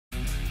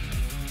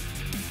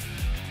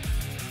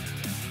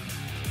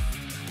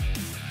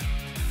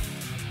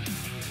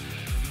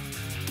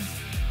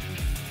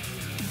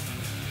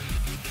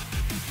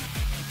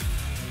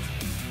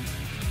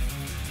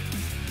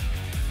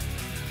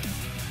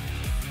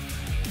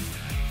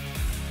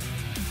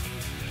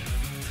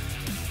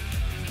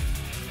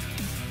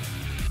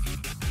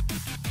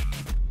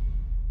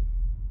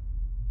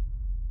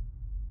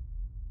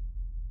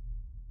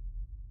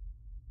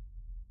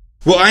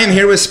Well, I am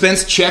here with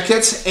Spence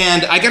Checketts,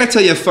 and I got to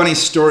tell you a funny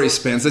story,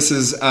 Spence. This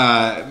is,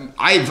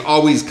 I've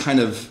always kind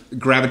of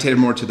gravitated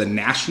more to the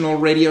national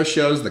radio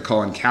shows. The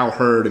Colin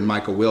Cowherd and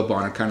Michael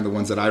Wilbon are kind of the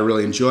ones that I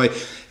really enjoy.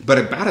 But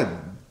about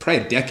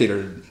probably a decade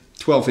or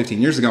 12, 15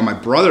 years ago, my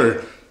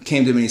brother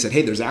came to me and he said,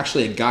 hey, there's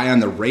actually a guy on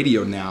the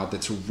radio now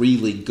that's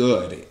really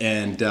good,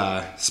 and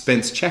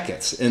Spence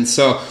Checketts. And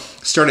so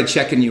started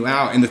checking you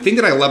out. And the thing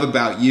that I love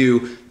about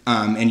you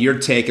and your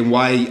take, and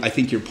why I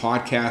think your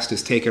podcast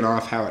has taken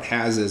off how it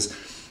has, is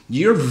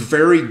you're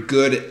very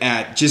good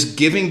at just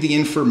giving the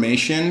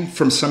information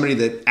from somebody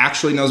that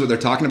actually knows what they're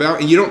talking about,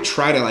 and you don't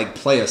try to like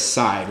play a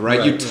side,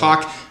 right? You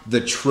talk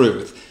the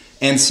truth.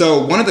 And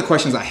so one of the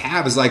questions I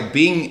have is like,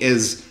 being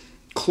as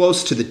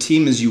close to the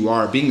team as you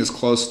are, being as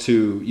close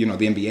to, you know,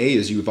 the NBA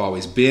as you've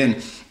always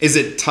been, is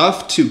it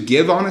tough to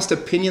give honest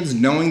opinions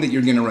knowing that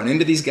you're going to run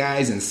into these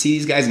guys and see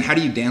these guys, and how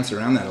do you dance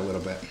around that a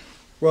little bit?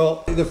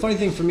 Well, the funny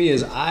thing for me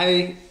is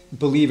I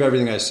believe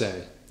everything I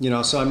say, you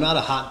know, so I'm not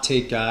a hot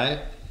take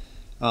guy.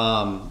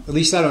 At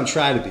least I don't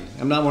try to be.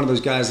 I'm not one of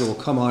those guys that will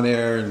come on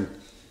air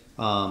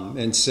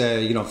and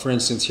say, you know, for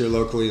instance, here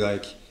locally,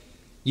 like,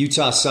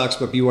 Utah sucks,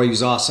 but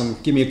BYU's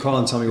awesome. Give me a call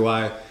and tell me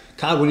why.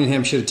 Kyle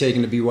Whittingham should have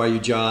taken the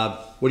BYU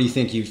job. What do you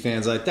think, Ute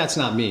fans? Like, that's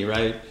not me,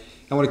 right?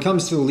 And when it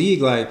comes to the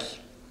league, like,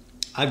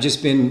 I've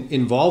just been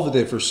involved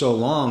with it for so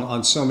long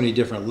on so many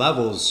different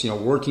levels, you know,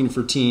 working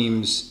for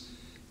teams,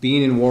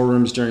 being in war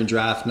rooms during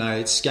draft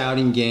night,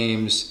 scouting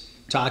games,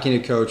 talking to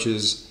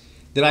coaches,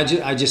 that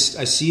I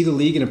see the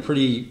league in a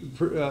pretty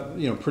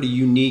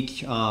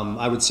unique,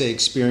 I would say,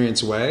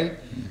 experience way,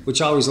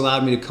 which always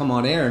allowed me to come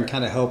on air and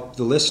kind of help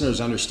the listeners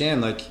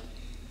understand, like,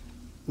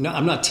 no,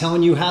 I'm not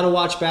telling you how to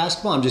watch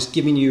basketball. I'm just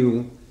giving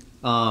you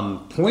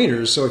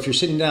pointers. So if you're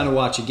sitting down to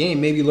watch a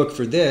game, maybe look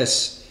for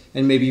this,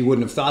 and maybe you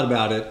wouldn't have thought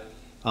about it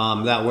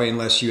that way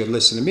unless you had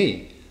listened to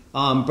me.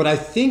 But I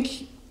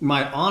think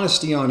my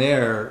honesty on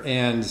air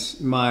and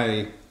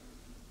my,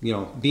 you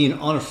know, being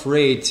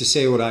unafraid to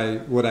say what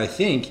I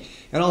think,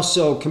 and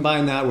also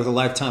combine that with a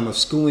lifetime of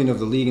schooling of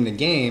the league and the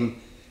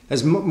game,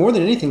 has more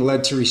than anything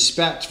led to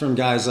respect from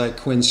guys like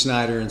Quinn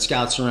Snyder and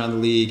scouts around the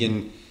league,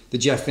 and the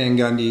Jeff Van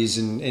Gundys,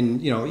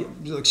 and you know,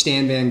 like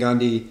Stan Van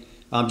Gundy.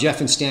 Jeff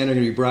and Stan are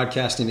going to be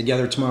broadcasting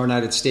together tomorrow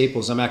night at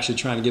Staples. I'm actually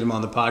trying to get him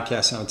on the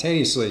podcast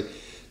simultaneously.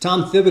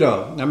 Tom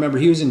Thibodeau, I remember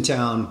he was in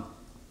town,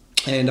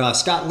 and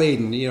Scott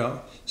Layden, you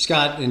know,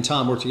 Scott and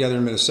Tom worked together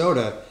in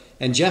Minnesota,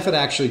 and Jeff had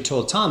actually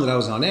told Tom that I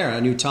was on air. I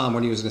knew Tom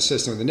when he was an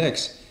assistant with the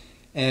Knicks,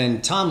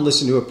 and Tom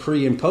listened to a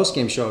pre- and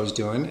post-game show I was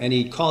doing, and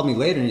he called me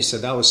later and he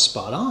said that was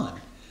spot on.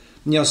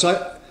 You know,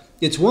 so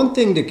it's one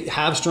thing to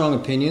have strong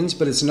opinions,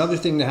 but it's another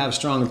thing to have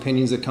strong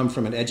opinions that come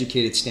from an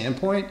educated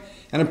standpoint,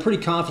 and I'm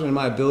pretty confident in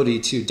my ability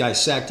to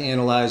dissect,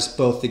 analyze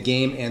both the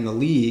game and the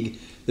league,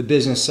 the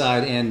business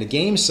side and the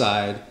game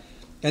side,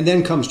 and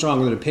then come strong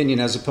with an opinion,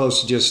 as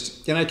opposed to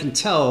just, and I can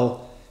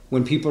tell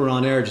when people are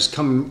on air just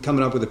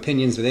coming up with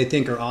opinions that they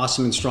think are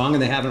awesome and strong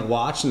and they haven't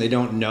watched and they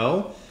don't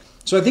know.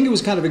 So I think it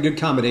was kind of a good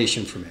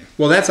combination for me.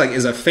 Well, that's like,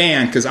 as a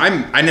fan, because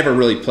I never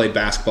really played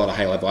basketball at a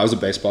high level. I was a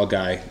baseball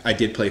guy. I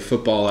did play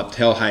football up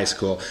till high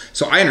school.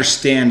 So I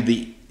understand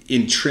the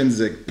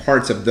intrinsic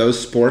parts of those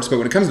sports. But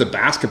when it comes to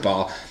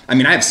basketball, I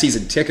mean, I have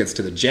season tickets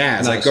to the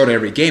Jazz. Nice. I go to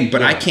every game.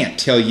 But yeah. I can't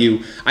tell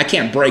you, I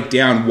can't break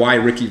down why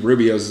Ricky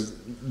Rubio's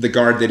the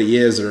guard that he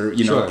is, or,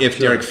 you know, if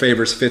Derek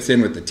Favors fits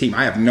in with the team.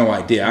 I have no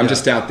idea. I'm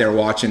just out there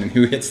watching and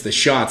who hits the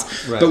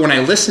shots. Right. But when I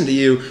listen to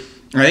you,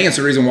 I think it's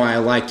the reason why I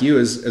like you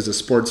as a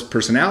sports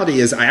personality,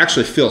 is I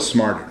actually feel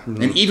smarter.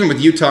 Mm-hmm. And even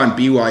with Utah and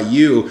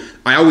BYU,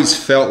 I always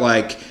felt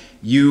like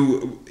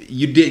you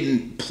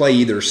didn't play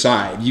either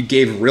side. You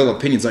gave real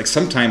opinions. Like,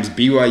 sometimes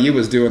BYU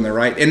was doing the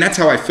right, and that's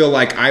how I feel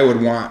like I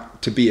would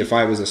want to be if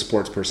I was a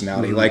sports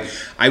personality. Mm-hmm. Like,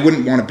 I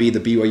wouldn't want to be the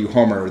BYU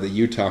homer or the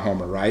Utah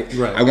homer, right?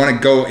 I want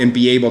to go and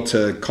be able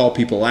to call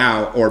people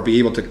out, or be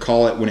able to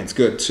call it when it's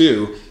good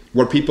too,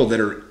 where people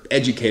that are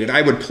educated,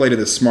 I would play to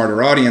the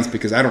smarter audience,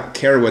 because I don't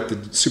care what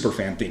the super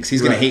fan thinks.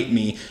 He's going to hate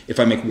me if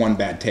I make one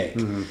bad take.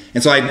 Mm-hmm.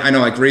 And so I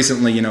know, like,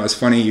 recently, you know, it's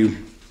funny, you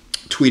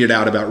tweeted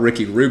out about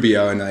Ricky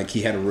Rubio, and like,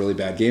 he had a really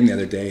bad game the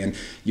other day, and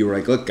you were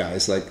like, look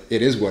guys, like,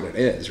 it is what it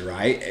is,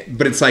 right?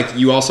 But it's like,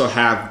 you also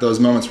have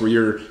those moments where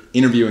you're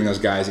interviewing those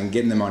guys and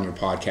getting them on your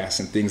podcast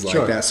and things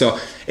like that. So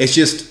it's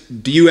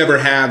just, do you ever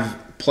have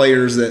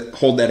players that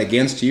hold that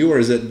against you, or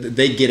is it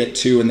they get it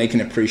too and they can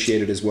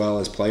appreciate it as well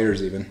as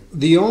players even?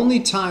 The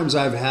only times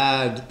I've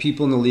had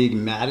people in the league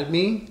mad at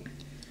me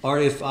are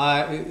if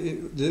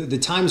the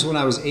times when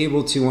I was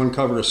able to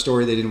uncover a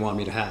story they didn't want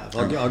me to have.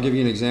 I'll give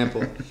you an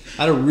example.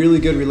 I had a really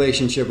good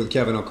relationship with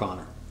Kevin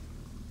O'Connor.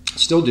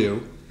 Still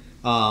do.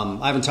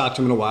 I haven't talked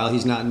to him in a while.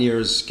 He's not near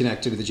as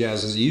connected to the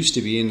Jazz as he used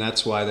to be, and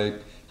that's why they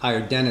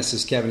hired Dennis.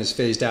 As Kevin has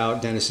phased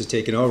out, Dennis has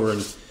taken over,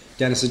 and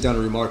Dennis has done a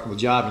remarkable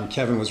job, and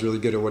Kevin was really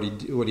good at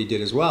what he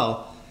did as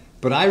well.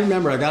 But I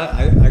remember I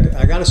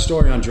got a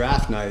story on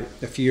draft night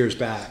a few years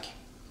back,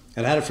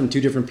 and I had it from two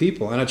different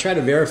people, and I tried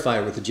to verify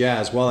it with the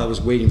Jazz while I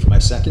was waiting for my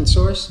second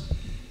source,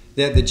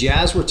 that the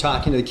Jazz were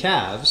talking to the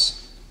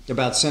Cavs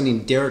about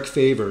sending Derek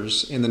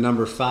Favors in the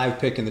number 5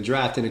 pick in the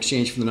draft in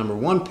exchange for the number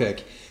 1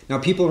 pick. Now,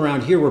 people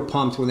around here were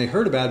pumped when they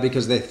heard about it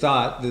because they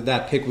thought that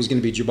that pick was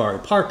going to be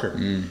Jabari Parker.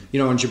 And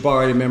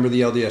Jabari, a member of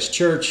the LDS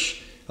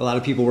Church, a lot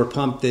of people were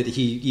pumped that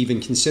he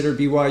even considered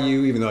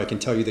BYU, even though I can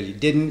tell you that he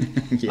didn't.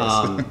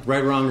 Yes.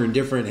 Right, wrong, or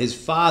indifferent. His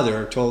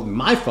father told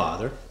my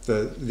father,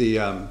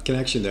 the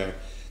connection there,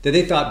 that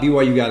they thought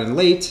BYU got in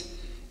late.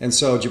 And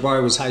so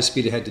Jabari was high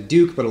speed ahead to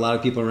Duke, but a lot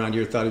of people around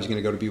here thought he was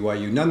going to go to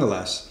BYU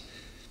nonetheless.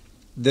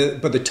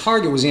 But the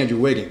target was Andrew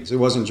Wiggins. It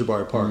wasn't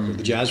Jabari Parker.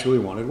 The Jazz really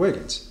wanted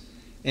Wiggins.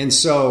 And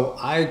so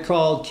I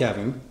called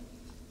Kevin,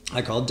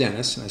 I called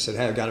Dennis, and I said,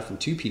 hey, I got it from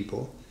 2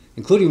 people,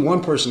 including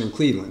one person in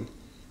Cleveland,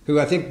 who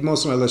I think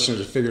most of my listeners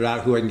have figured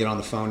out who I can get on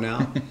the phone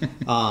now.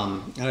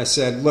 And I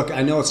said, look,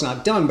 I know it's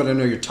not done, but I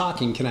know you're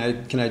talking. Can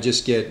I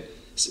just get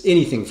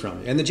anything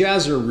from you? And the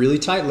Jazz are really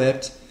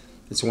tight-lipped.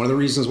 It's one of the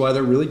reasons why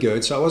they're really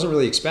good, so I wasn't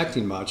really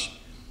expecting much.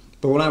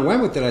 But when I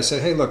went with it, I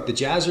said, hey, look, the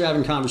Jazz are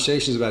having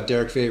conversations about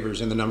Derek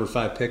Favors and the number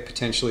 5 pick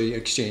potentially in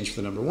exchange for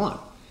the number 1.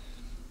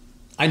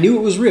 I knew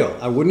it was real.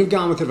 I wouldn't have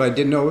gone with it if I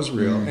didn't know it was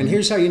real. And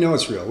here's how you know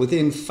it's real.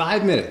 Within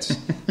 5 minutes,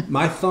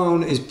 my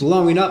phone is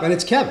blowing up, and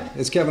it's Kevin.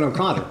 It's Kevin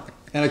O'Connor.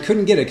 And I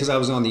couldn't get it because I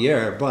was on the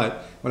air,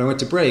 but when I went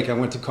to break, I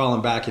went to call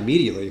him back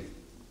immediately.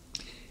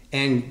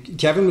 And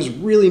Kevin was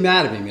really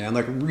mad at me, man,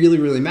 like really,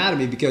 really mad at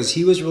me because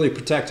he was really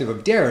protective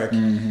of Derek.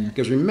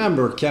 Because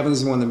remember,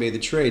 Kevin's the one that made the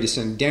trade to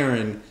send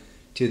Darren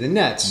to the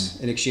Nets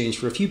in exchange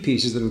for a few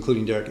pieces that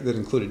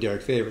included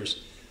Derek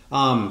Favors.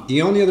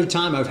 The only other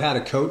time I've had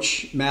a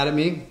coach mad at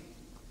me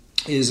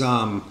is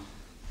I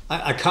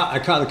caught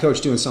the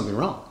coach doing something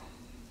wrong.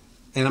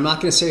 And I'm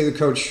not going to say the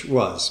coach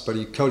was, but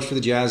he coached for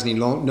the Jazz, and he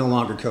no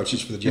longer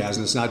coaches for the Jazz,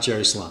 and it's not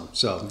Jerry Sloan.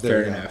 So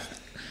there you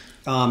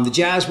go. The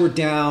Jazz were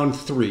down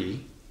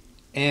 3,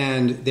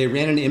 and they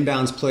ran an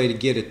inbounds play to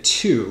get a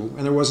 2,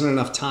 and there wasn't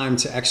enough time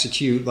to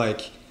execute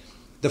like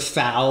the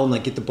foul and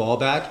like get the ball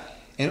back.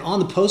 And on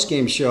the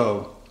post-game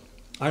show,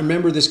 I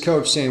remember this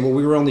coach saying, well,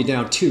 we were only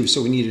down 2,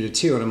 so we needed a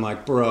 2. And I'm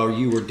like, bro,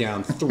 you were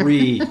down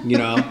 3, you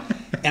know?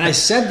 And I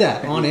said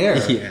that on air.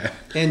 Yeah.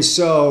 And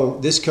so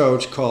this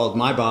coach called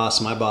my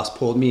boss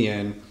pulled me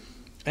in.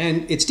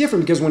 And it's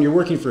different because when you're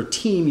working for a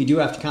team, you do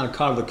have to kind of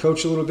coddle the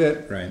coach a little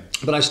bit. Right.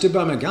 But I stood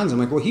by my guns. I'm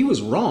like, well, he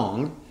was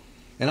wrong,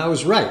 and I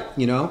was right,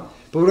 you know?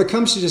 But when it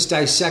comes to just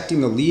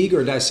dissecting the league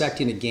or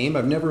dissecting a game,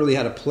 I've never really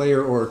had a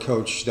player or a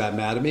coach that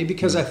mad at me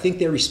because I think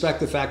they respect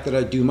the fact that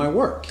I do my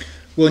work.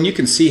 Well, and you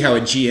can see how a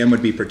GM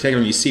would be protected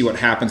when you see what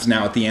happens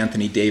now at the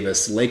Anthony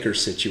Davis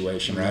Lakers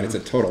situation, right? It's a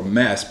total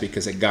mess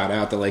because it got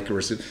out. The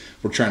Lakers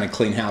were trying to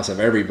clean house of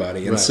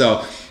everybody. And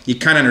so you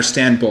kind of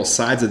understand both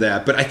sides of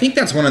that. But I think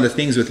that's one of the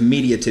things with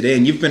media today,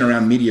 and you've been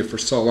around media for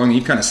so long,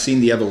 you've kind of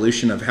seen the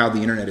evolution of how the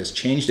internet has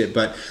changed it.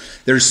 But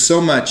there's so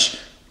much,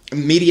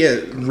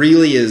 media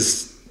really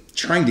is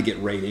trying to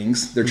get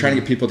ratings. They're trying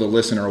to get people to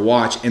listen or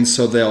watch. And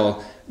so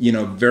they'll,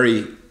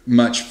 very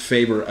much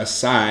favor a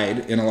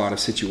side in a lot of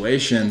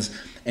situations.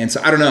 And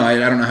so I don't know. I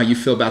don't know how you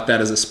feel about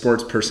that as a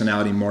sports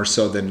personality more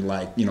so than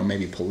like,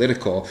 maybe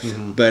political.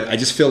 But I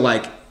just feel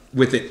like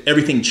with it,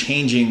 everything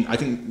changing, I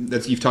think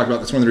that you've talked about,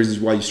 that's one of the reasons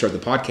why you started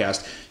the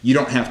podcast. You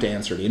don't have to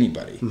answer to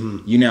anybody.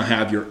 You now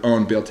have your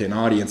own built-in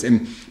audience.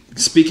 And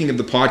speaking of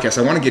the podcast,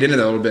 I want to get into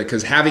that a little bit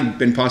because having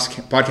been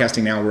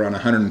podcasting now, we're on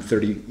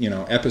 130,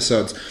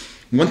 episodes.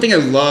 One thing I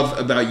love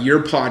about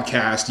your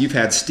podcast, you've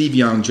had Steve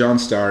Young, John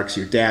Starks,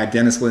 your dad,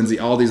 Dennis Lindsay,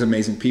 all these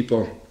amazing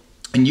people.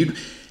 And you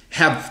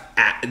have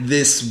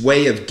this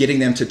way of getting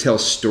them to tell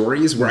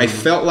stories where I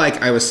felt like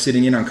I was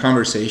sitting in on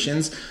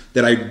conversations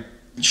that I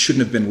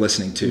shouldn't have been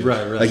listening to.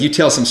 Right. Like you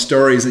tell some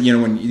stories that,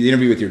 when the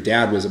interview with your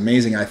dad was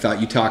amazing, I thought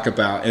you talk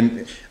about,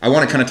 and I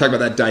want to kind of talk about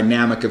that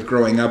dynamic of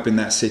growing up in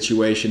that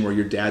situation where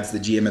your dad's the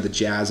GM of the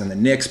Jazz and the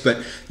Knicks, but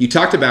you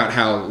talked about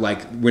how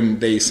like when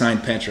they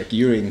signed Patrick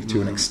Ewing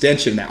to an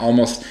extension that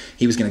almost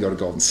he was going to go to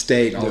Golden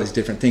State, all these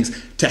different things.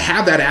 To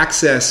have that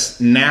access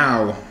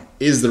now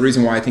is the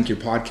reason why I think your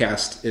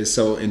podcast is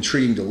so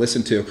intriguing to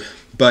listen to.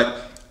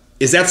 But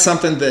is that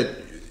something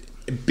that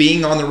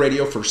being on the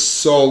radio for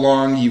so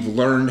long, you've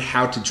learned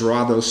how to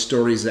draw those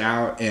stories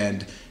out,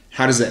 and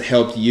how does that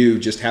help you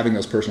just having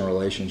those personal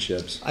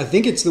relationships? I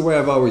think it's the way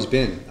I've always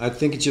been. I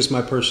think it's just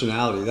my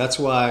personality. That's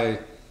why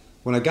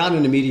when I got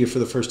into media for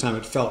the first time,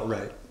 it felt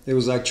right. It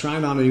was like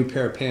trying on a new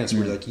pair of pants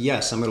where you're like,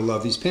 yes, I'm going to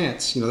love these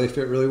pants. They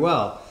fit really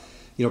well.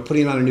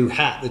 Putting on a new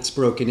hat that's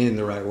broken in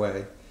the right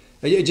way.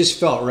 It just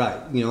felt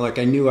right. Like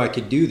I knew I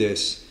could do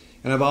this.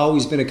 And I've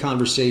always been a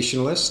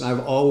conversationalist. And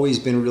I've always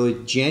been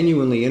really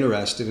genuinely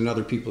interested in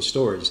other people's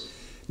stories.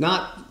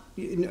 Not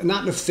in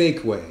a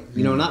fake way,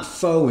 not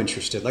faux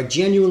interested, like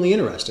genuinely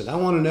interested. I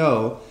want to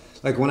know,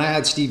 like when I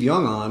had Steve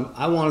Young on,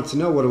 I wanted to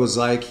know what it was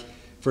like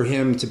for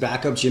him to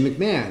back up Jim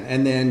McMahon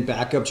and then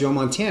back up Joe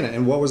Montana.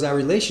 And what was that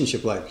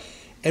relationship like?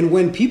 And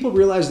when people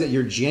realize that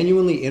you're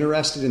genuinely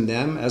interested in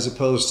them as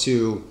opposed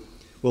to,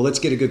 well, let's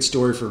get a good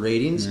story for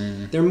ratings,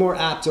 they're more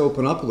apt to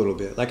open up a little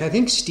bit. Like I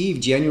think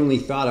Steve genuinely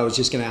thought I was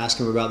just going to ask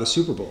him about the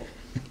Super Bowl.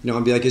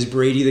 And be like, is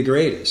Brady the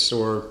greatest?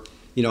 Or,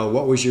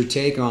 what was your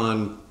take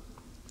on,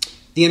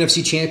 the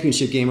NFC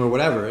Championship game or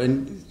whatever.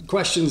 And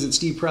questions that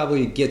Steve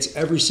probably gets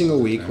every single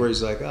week where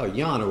he's like, oh,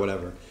 yawn or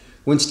whatever.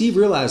 When Steve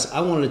realized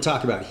I wanted to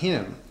talk about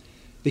him,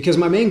 because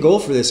my main goal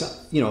for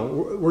this,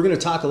 we're going to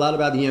talk a lot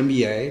about the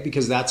NBA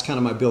because that's kind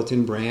of my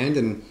built-in brand,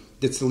 and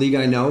it's the league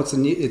I know. It's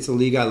the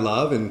league I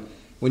love. And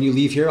when you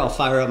leave here, I'll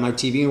fire up my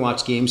TV and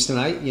watch games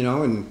tonight,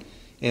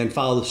 and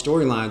follow the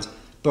storylines.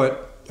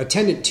 But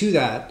attendant to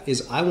that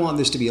is I want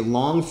this to be a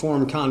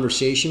long-form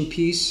conversation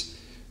piece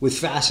with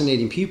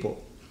fascinating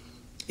people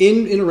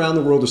in and around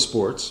the world of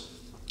sports.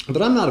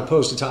 But I'm not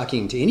opposed to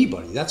talking to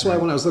anybody. That's why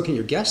when I was looking at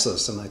your guest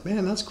list, I'm like,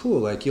 man, that's cool.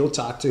 Like, you'll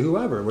talk to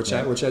whoever, which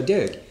I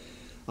dig.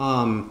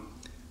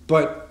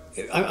 But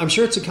I'm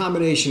sure it's a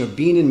combination of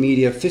being in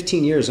media,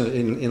 15 years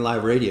in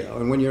live radio.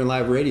 And when you're in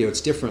live radio,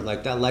 it's different.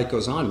 Like, that light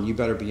goes on and you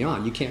better be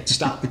on. You can't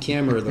stop the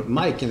camera or the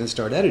mic and then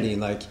start editing.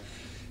 Like,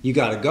 you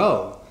got to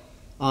go.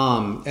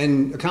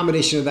 And a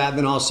combination of that,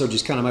 then also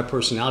just kind of my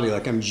personality.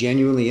 Like, I'm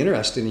genuinely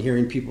interested in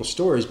hearing people's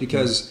stories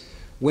because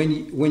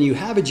when you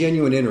have a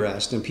genuine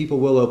interest and people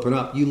will open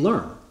up, you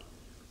learn.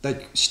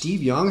 Like,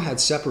 Steve Young had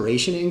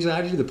separation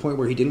anxiety to the point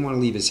where he didn't want to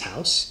leave his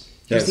house.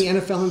 He's the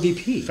NFL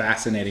MVP.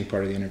 Fascinating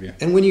part of the interview.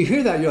 And when you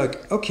hear that, you're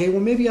like, okay,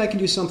 well, maybe I can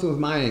do something with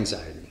my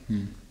anxiety.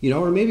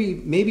 Or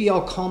maybe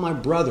I'll call my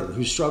brother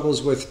who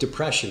struggles with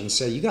depression and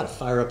say, you got to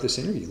fire up this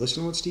interview.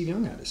 Listen to what Steve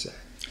Young had to say.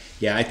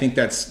 Yeah, I think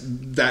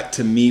that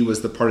to me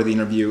was the part of the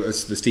interview, the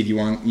Steve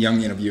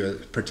Young interview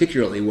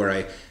particularly, where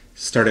I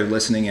started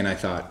listening and I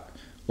thought,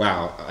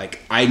 wow, like,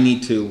 I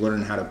need to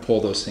learn how to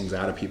pull those things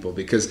out of people,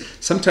 because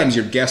sometimes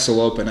your guests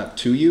will open up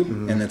to you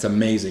and it's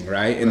amazing,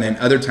 right? And then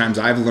other times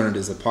I've learned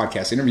as a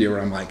podcast interviewer,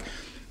 I'm like,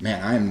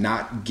 man, I am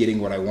not getting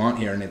what I want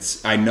here. And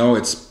I know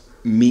it's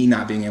me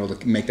not being able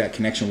to make that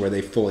connection where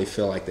they fully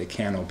feel like they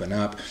can open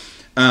up.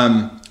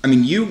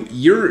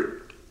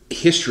 Your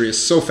history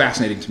is so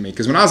fascinating to me,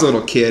 because when I was a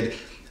little kid,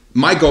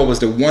 my goal was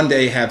to one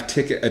day have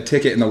a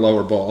ticket in the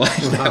lower bowl.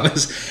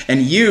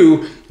 And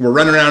you were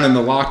running around in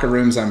the locker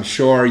rooms, I'm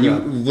sure. You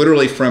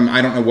literally from,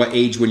 I don't know what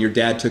age when your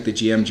dad took the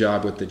GM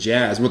job with the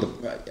Jazz.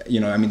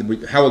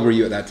 How old were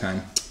you at that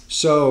time?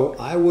 So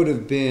I would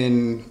have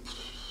been,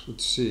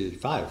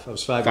 5. I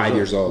was 5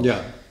 years old.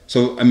 Yeah.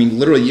 So,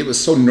 literally, it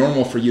was so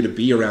normal for you to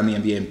be around the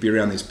NBA and be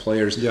around these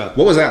players. Yeah.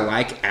 What was that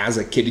like as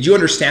a kid? Did you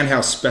understand how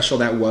special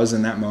that was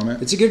in that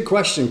moment? It's a good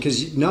question,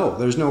 because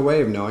there's no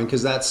way of knowing,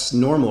 because that's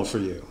normal for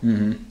you.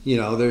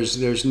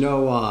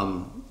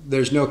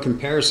 There's no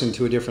comparison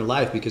to a different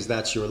life, because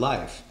that's your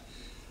life.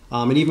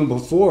 And even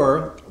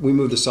before we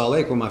moved to Salt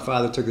Lake, when my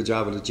father took the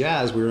job with the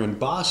Jazz, we were in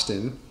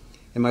Boston,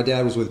 and my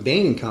dad was with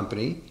Bain and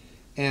Company.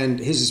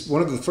 And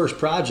one of the first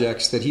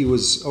projects that he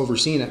was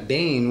overseeing at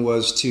Bain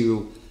was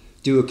to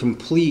do a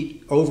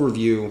complete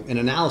overview and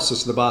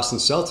analysis of the Boston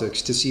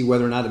Celtics to see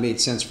whether or not it made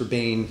sense for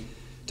Bain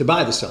to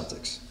buy the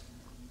Celtics.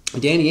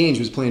 Danny Ainge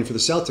was playing for the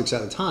Celtics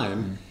at the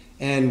time,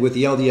 and with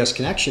the LDS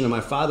connection and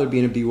my father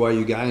being a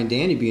BYU guy and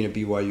Danny being a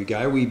BYU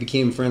guy, we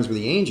became friends with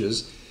the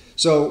Ainges.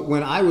 So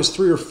when I was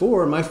 3 or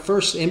 4, my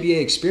first NBA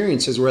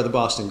experiences were at the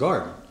Boston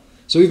Garden.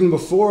 So even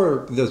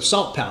before the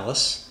Salt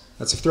Palace,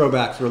 that's a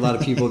throwback for a lot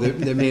of people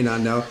that may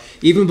not know,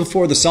 even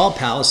before the Salt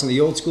Palace and the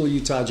old school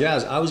Utah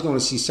Jazz, I was going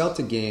to see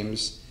Celtic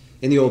games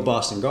in the old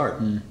Boston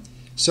Garden.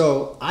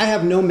 So I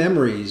have no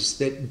memories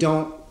that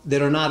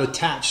are not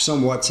attached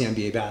somewhat to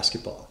NBA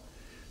basketball.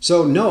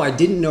 So no, I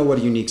didn't know what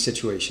a unique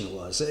situation it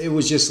was. It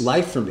was just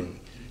life for me.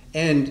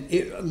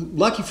 And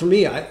lucky for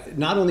me,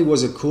 not only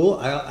was it cool,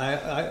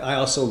 I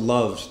also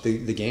loved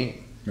the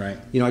game. Right.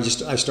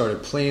 I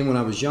started playing when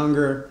I was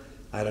younger.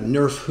 I had a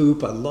Nerf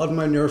hoop. I loved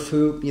my Nerf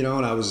hoop.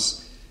 And I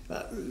was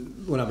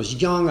when I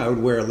was young, I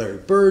would wear a Larry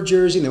Bird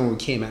jersey. And then when we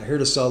came out here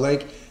to Salt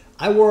Lake,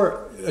 I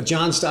wore a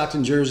John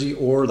Stockton jersey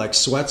or like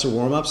sweats or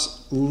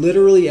warm-ups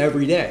literally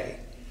every day.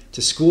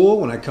 To school,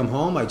 when I come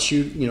home, I'd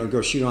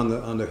go shoot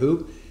on the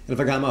hoop. And if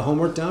I got my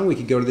homework done, we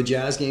could go to the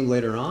Jazz game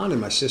later on,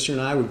 and my sister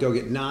and I would go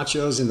get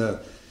nachos in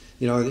the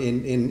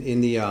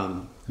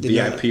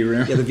VIP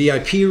room. Yeah, the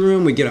VIP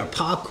room. We'd get our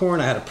popcorn.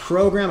 I had a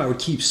program. I would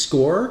keep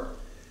score,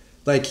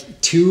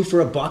 like 2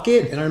 for a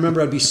bucket. And I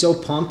remember I'd be so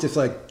pumped if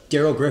like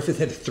Darrell Griffith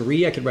had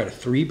 3, I could write a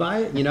 3 by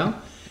it,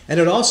 And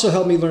it also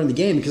helped me learn the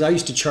game, because I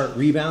used to chart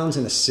rebounds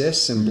and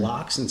assists and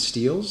blocks and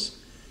steals.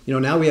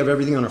 Now we have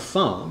everything on our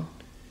phone,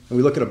 and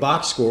we look at a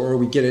box score, or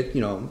we get it,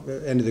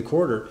 end of the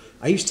quarter.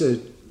 I used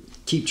to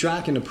keep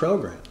track in the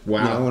program.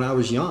 Wow. When I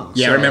was young.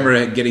 Yeah, so, I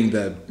remember getting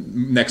the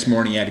next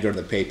morning you had to go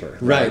to the paper.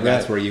 Right.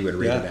 That's where you would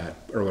read it at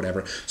or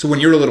whatever. So when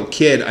you were a little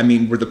kid,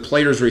 were the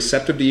players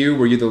receptive to you?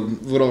 Were you the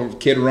little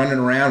kid running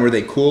around? Were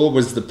they cool?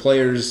 Was the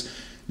players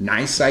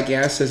nice, I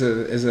guess, as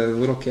a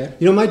little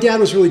kid? My dad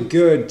was really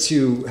good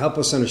to help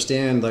us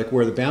understand like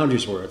where the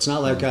boundaries were. It's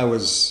not like I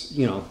was,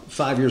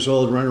 5 years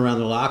old running around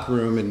the locker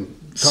room and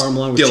Karl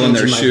Malone was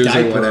changing my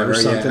diaper or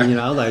something,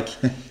 like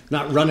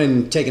not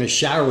running, taking a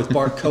shower with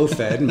Bart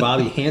Kofed and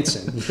Bobby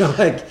Hansen.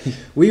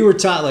 We were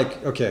taught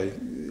like, okay,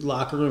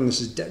 locker room, this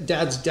is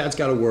dad's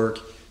got to work.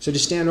 So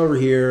just stand over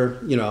here,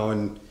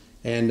 and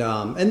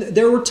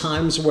there were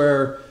times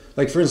where,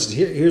 like, for instance,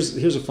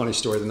 here's a funny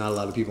story that not a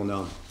lot of people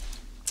know.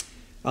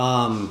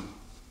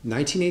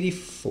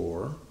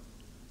 1984.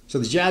 So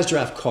the Jazz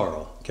draft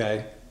Carl,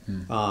 okay?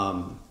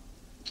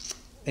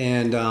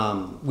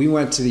 We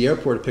went to the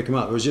airport to pick him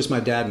up. It was just my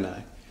dad and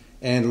I.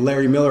 And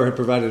Larry Miller had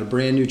provided a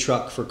brand new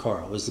truck for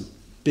Carl. It was the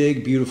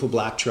big, beautiful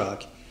black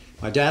truck.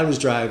 My dad was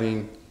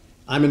driving.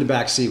 I'm in the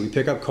back seat. We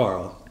pick up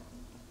Carl.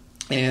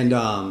 And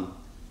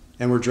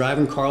we're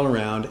driving Carl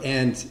around.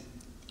 And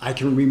I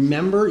can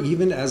remember,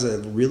 even as a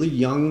really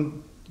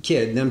young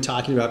kid, them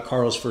talking about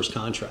Carl's first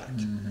contract.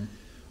 Mm-hmm.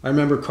 I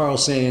remember Carl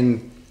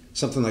saying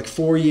something like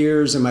 4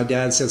 years, and my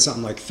dad said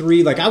something like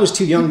 3. Like, I was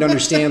too young to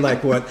understand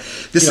like what.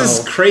 This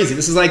is crazy.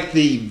 This is like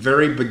the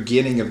very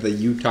beginning of the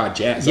Utah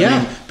Jazz. Yeah.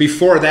 I mean,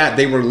 before that,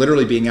 they were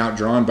literally being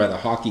outdrawn by the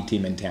hockey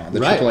team in town, the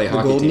AAA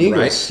hockey Golden team,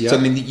 Eagles, right? yeah. So I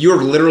mean, you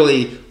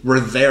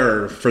were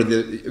there for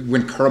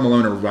when Karl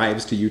Malone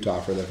arrives to Utah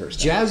for the first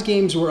time. Jazz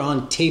games were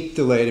on tape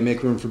delay to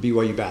make room for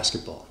BYU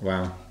basketball.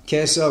 Wow.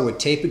 KSL would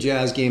tape a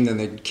Jazz game, then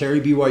they'd carry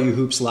BYU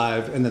hoops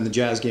live, and then the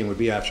Jazz game would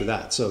be after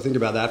that. So think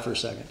about that for a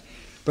second.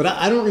 But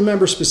I don't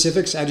remember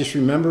specifics. I just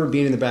remember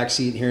being in the back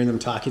seat and hearing them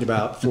talking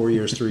about 4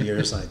 years, 3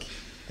 years, like.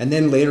 And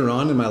then later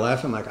on in my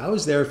life, I'm like, I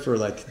was there for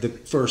like the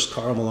first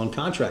Karl Malone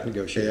contract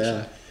negotiation.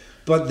 Yeah.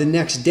 But the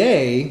next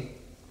day,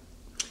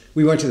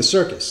 we went to the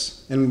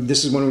circus, and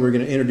this is when we were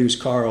going to introduce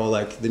Karl,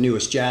 like the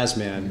newest jazz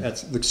man.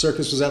 The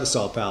circus was at the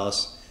Salt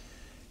Palace,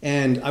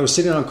 and I was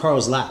sitting on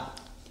Karl's lap,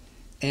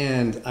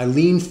 and I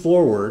leaned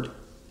forward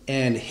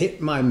and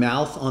hit my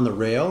mouth on the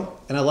rail,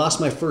 and I lost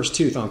my first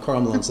tooth on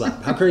Karl Malone's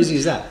lap. How crazy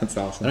is that? That's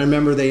awesome. And I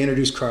remember they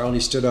introduced Karl, and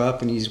he stood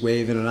up, and he's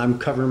waving, and I'm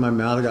covering my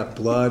mouth. I got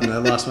blood, and I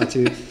lost my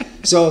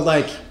tooth. So,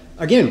 like,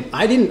 again,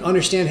 I didn't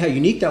understand how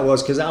unique that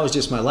was because that was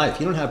just my life.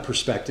 You don't have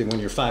perspective when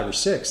you're 5 or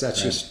 6.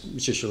 That's it's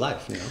just your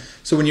life, you know.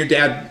 So when your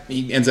dad,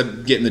 he ends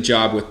up getting the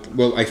job with,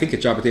 well, I think a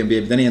job with the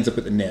NBA, but then he ends up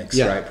with the Knicks,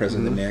 right?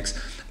 President of the Knicks.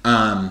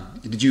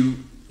 Did you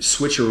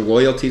switch your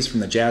loyalties from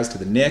the Jazz to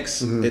the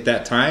Knicks at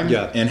that time?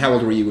 Yeah. And how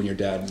old were you when your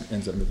dad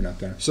ends up moving up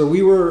there? So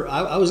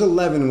I was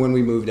 11 when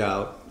we moved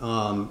out,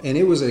 and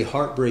it was a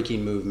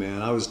heartbreaking move,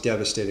 man. I was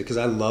devastated because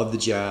I loved the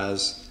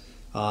Jazz.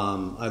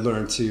 I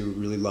learned to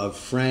really love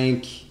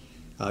Frank.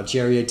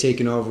 Jerry had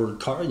taken over.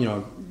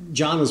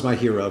 John was my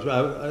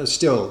hero.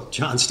 Still,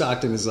 John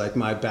Stockton is like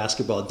my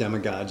basketball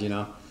demigod, you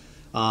know.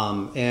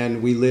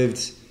 And we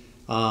lived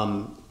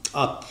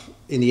up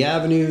in the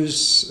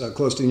avenues,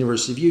 close to the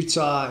University of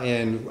Utah,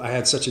 and I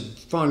had such a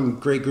fun,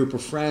 great group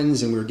of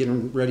friends, and we were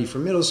getting ready for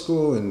middle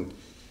school, and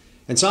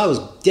so I was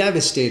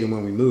devastated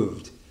when we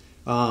moved.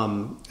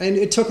 And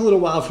it took a little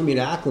while for me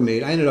to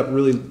acclimate. I ended up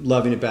really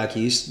loving it back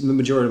east. The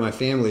majority of my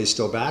family is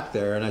still back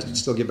there, and I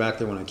still get back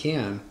there when I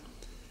can.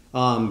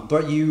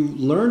 But you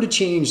learn to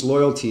change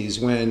loyalties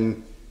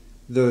when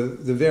the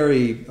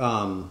very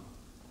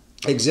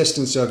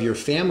existence of your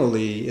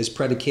family is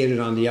predicated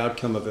on the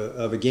outcome of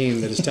a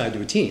game that is tied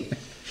to a team.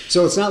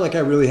 So it's not like I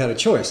really had a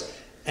choice.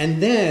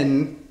 And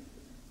then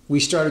we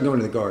started going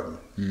to the Garden.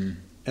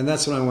 And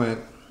that's when I went,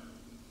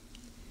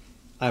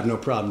 I have no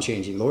problem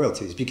changing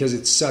loyalties because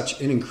it's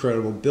such an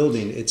incredible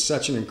building. It's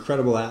such an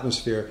incredible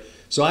atmosphere.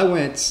 So I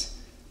went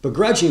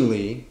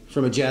begrudgingly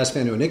from a Jazz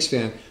fan to a Knicks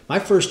fan. My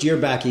first year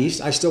back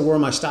east, I still wore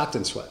my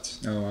Stockton sweats.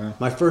 Oh, wow.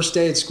 My first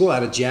day at school, I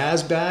had a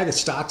Jazz bag, a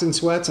Stockton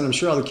sweats, and I'm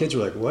sure all the kids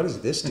were like, what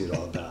is this dude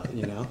all about,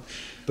 you know?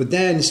 But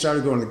then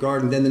started going to the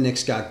Garden, then the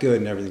Knicks got good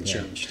and everything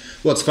changed.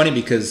 Well, it's funny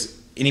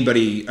because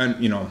anybody,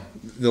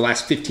 the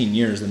last 15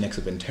 years, the Knicks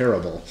have been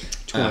terrible.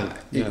 20.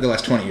 The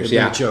last 20 years, They've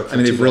been a joke I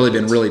mean, they've really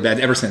decades. been really bad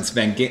ever since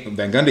Van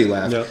Gundy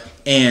left. Yep.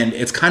 And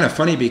it's kind of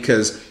funny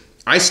because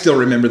I still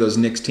remember those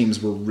Knicks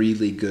teams were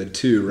really good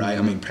too, right?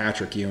 I mean,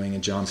 Patrick Ewing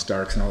and John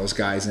Starks and all those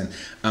guys, and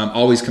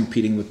always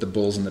competing with the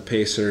Bulls and the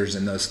Pacers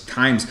in those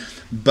times.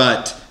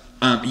 But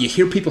you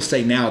hear people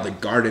say now the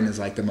Garden is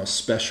like the most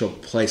special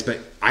place, but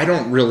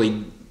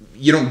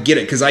you don't get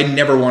it because I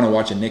never want to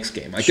watch a Knicks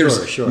game. Like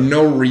there's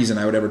no reason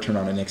I would ever turn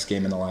on a Knicks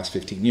game in the last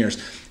 15 years.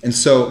 And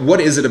so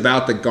what is it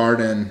about the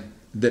Garden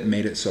that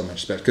made it so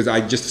much special? Because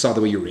I just saw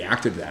the way you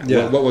reacted to that.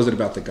 Yeah. What was it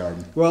about the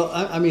Garden? Well,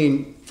 I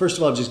mean, first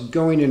of all, just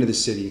going into the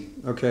city,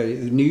 okay?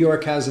 New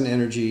York has an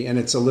energy, and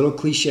it's a little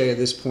cliche at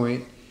this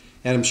point,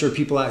 and I'm sure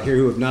people out here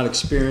who have not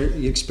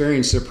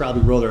experienced it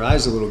probably roll their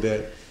eyes a little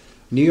bit.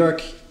 New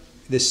York,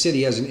 the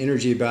city has an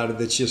energy about it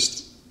that's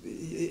just,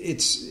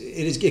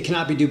 it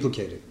cannot be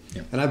duplicated.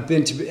 Yeah. And I've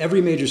been to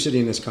every major city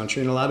in this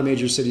country and a lot of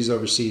major cities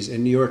overseas.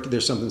 In New York,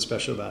 there's something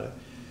special about it.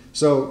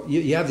 So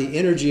you have the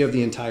energy of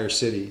the entire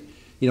city.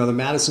 You know, the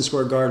Madison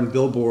Square Garden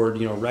billboard,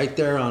 right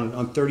there on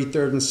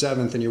 33rd and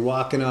 7th, and you're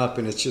walking up,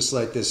 and it's just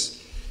like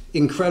this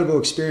incredible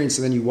experience.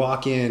 And then you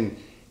walk in,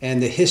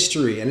 and the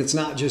history, and it's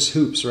not just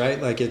hoops,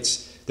 right? Like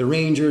it's the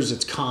Rangers,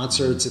 it's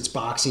concerts, it's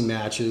boxing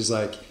matches.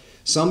 Like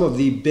some of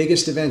the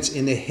biggest events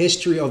in the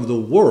history of the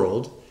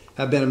world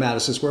have been at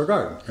Madison Square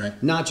Garden,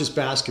 right? Not just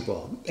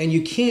basketball. And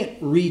you can't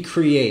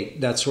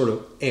recreate that sort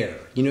of air.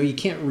 You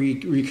can't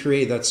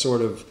recreate that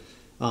sort of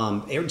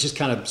air just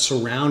kind of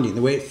surrounding,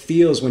 the way it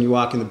feels when you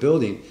walk in the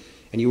building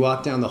and you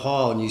walk down the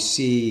hall and you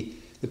see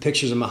the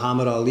pictures of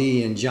Muhammad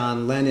Ali and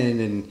John Lennon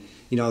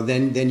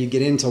then you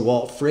get into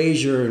Walt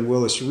Frazier and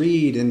Willis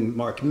Reed and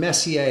Mark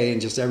Messier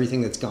and just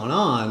everything that's gone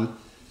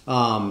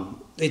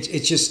on.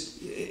 It's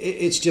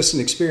just an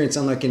experience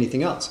unlike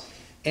anything else.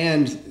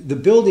 And the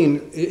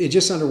building, it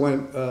just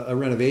underwent a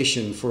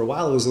renovation. For a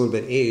while it was a little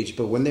bit aged,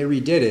 but when they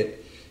redid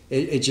it,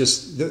 it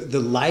just, the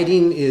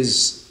lighting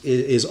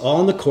is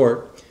all in the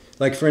court.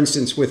 Like for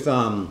instance with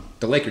the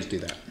Lakers do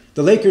that.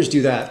 The Lakers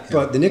do that,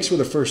 but the Knicks were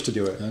the first to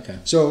do it. Okay.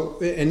 So,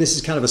 and this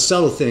is kind of a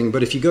subtle thing,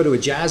 but if you go to a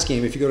Jazz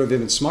game, if you go to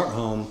Vivint Smart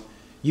Home,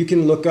 you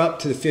can look up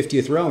to the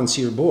 50th row and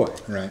see your boy.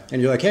 Right.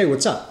 And you're like, hey,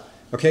 what's up?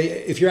 Okay,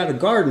 if you're at a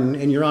garden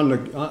and you're on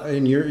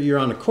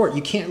the court,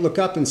 you can't look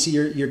up and see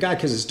your guy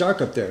because it's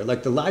dark up there.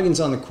 Like the lighting's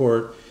on the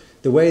court,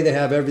 the way they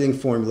have everything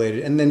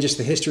formulated, and then just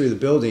the history of the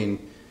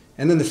building,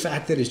 and then the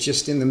fact that it's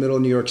just in the middle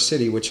of New York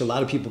City, which a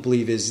lot of people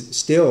believe is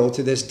still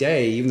to this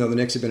day, even though the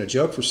Knicks have been a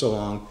joke for so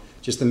long,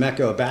 just the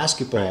mecca of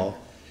basketball. Right.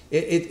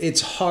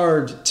 It's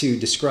hard to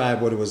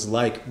describe what it was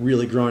like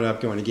really growing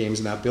up, going to games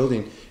in that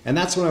building. And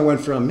that's when I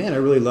went from, man, I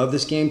really love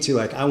this game, to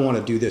like, I want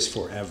to do this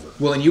forever.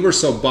 Well, and you were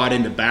so bought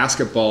into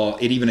basketball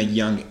at even a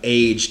young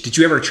age. Did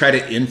you ever try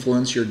to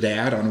influence your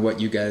dad on what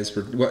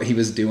he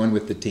was doing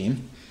with the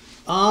team?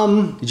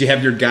 Did you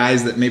have your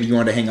guys that maybe you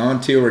wanted to hang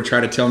on to, or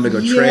try to tell him to go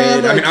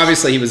trade? I mean,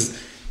 obviously he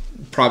was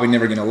probably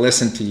never going to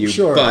listen to you,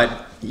 sure.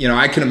 But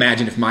I can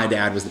imagine if my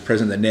dad was the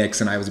president of the Knicks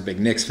and I was a big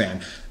Knicks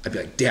fan, I'd be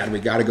like, Dad,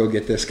 we got to go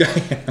get this guy.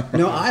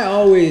 No, I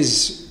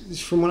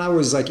always, from when I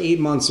was like 8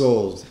 months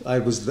old, I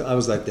was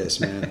like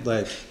this, man,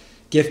 like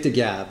gift to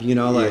gab,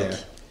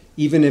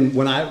 even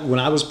when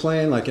I was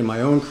playing, like in my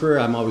own career,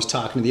 I'm always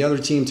talking to the other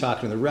team,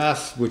 talking to the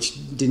ref,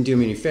 which didn't do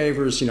me any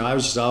favors. I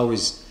was just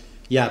always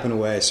yapping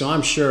away. So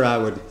I'm sure I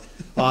would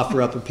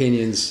offer up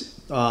opinions.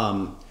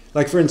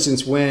 Like for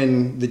instance,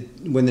 when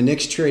the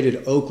Knicks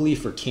traded Oakley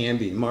for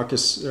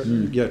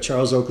Camby,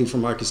 Charles Oakley for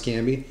Marcus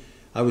Camby,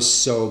 I was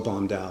so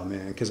bummed out,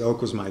 man, because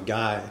Oak was my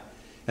guy.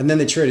 And then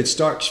they traded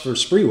Starks for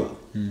Sprewell.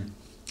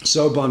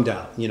 So bummed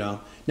out,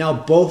 Now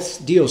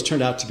both deals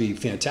turned out to be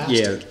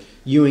fantastic. Yeah.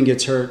 Ewing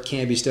gets hurt,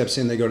 Camby steps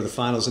in, they go to the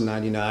finals in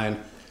 '99.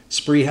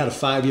 Spree had a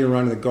 5-year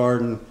run in the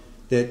Garden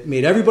that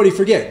made everybody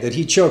forget that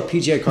he choked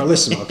PJ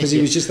Carlesimo because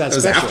he was just that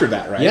special. It was after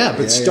that, right? Yeah,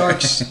 but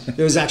Starks,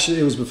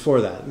 it was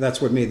before that.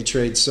 That's what made the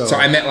trade. So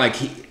I meant like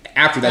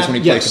after that's when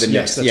he played for the Knicks.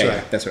 Yes, that's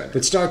right. That's right.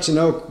 But Starks and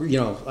Oak,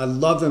 I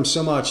love them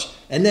so much.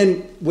 And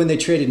then when they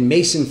traded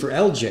Mason for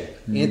LJ,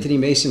 Anthony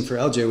Mason for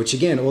LJ, which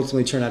again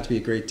ultimately turned out to be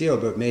a great deal,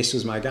 but Mason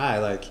was my guy.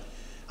 Like,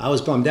 I was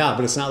bummed out,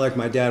 but it's not like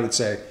my dad would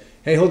say,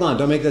 hey, hold on,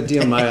 don't make that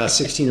deal. My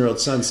 16-year-old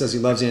son says he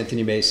loves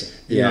Anthony Mason.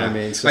 You know what I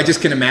mean? So, I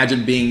just can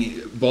imagine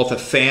being both a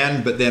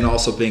fan, but then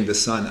also being the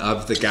son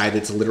of the guy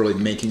that's literally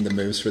making the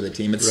moves for the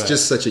team. It's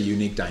just such a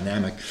unique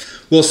dynamic.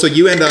 Well, so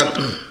you end up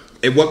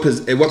at what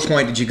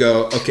point did you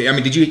go? Okay, I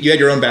mean, you had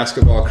your own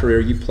basketball career?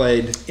 You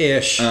played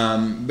ish,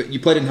 but you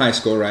played in high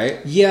school, right?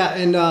 Yeah,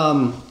 and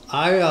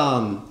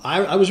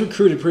I was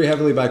recruited pretty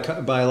heavily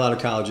by a lot of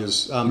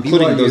colleges,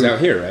 including BYU, those out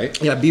here,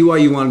 right? Yeah,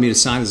 BYU wanted me to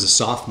sign as a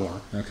sophomore.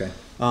 Okay.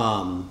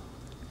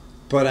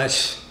 But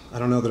I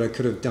don't know that I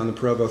could have done the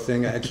Pro Bowl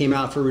thing. I came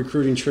out for a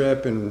recruiting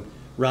trip, and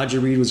Roger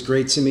Reed was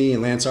great to me,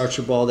 and Lance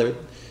Archibald.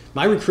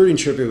 My recruiting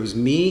trip, it was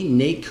me,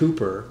 Nate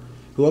Cooper,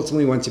 who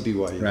ultimately went to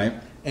BYU, right,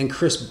 and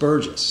Chris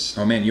Burgess.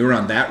 Oh man, you were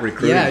on that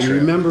recruiting trip. Yeah, you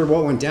remember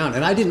what went down,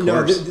 and I didn't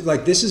know.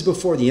 Like, this is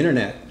before the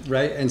internet,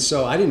 right? And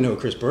so I didn't know who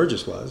Chris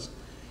Burgess was.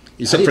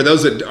 So for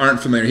those that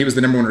aren't familiar, he was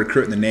the number one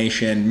recruit in the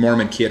nation,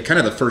 Mormon kid. Kind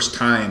of the first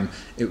time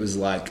it was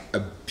like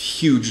a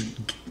huge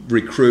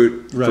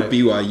recruit for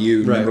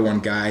BYU, number one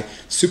guy,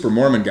 super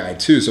Mormon guy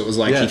too. So it was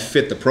like he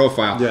fit the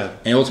profile. Yeah.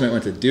 And he ultimately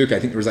went to Duke. I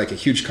think there was like a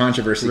huge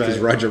controversy because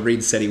Roger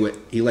Reed said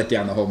he let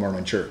down the whole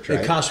Mormon church.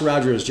 Right? It cost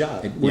Roger his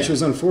job, which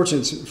was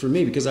unfortunate for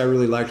me because I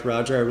really liked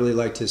Roger. I really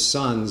liked his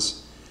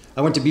sons.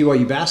 I went to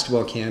BYU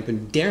basketball camp,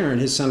 and Darren,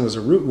 his son,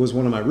 was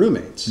one of my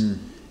roommates.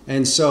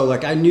 And so,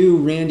 like, I knew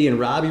Randy and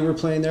Robbie were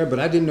playing there, but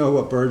I didn't know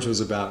what Burge was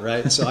about,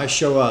 right? So I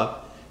show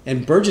up,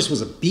 and Burgess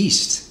was a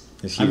beast.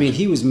 I mean,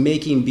 he was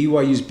making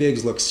BYU's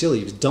bigs look silly.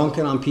 He was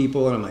dunking on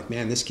people, and I'm like,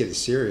 man, this kid is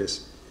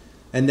serious.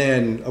 And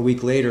then a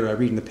week later, I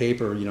read in the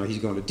paper, he's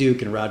going to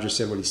Duke, and Roger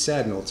said what he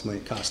said, and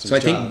ultimately it cost him So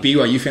his job. I think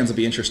BYU fans will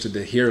be interested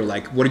to hear,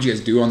 like, what did you guys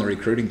do on the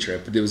recruiting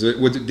trip?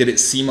 Did it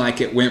seem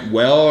like it went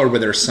well, or were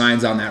there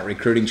signs on that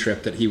recruiting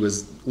trip that he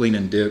was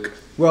leaning Duke?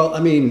 Well, I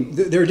mean,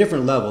 there are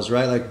different levels,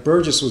 right? Like,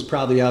 Burgess was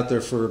probably out there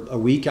for a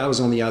week. I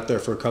was only out there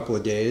for a couple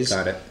of days.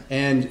 Got it.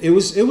 And it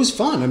was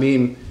fun. I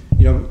mean,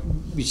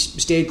 we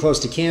stayed close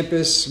to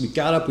campus. We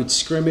got up, we'd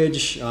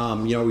scrimmage.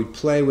 We'd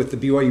play with the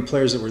BYU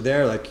players that were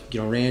there. Like,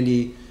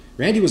 Randy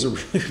was a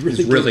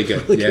really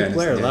good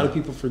player. A lot of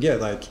people forget.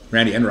 Like,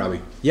 Randy and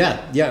Robbie.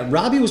 Yeah.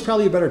 Robbie was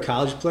probably a better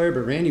college player,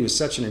 but Randy was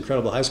such an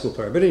incredible high school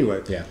player. But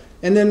anyway. Yeah.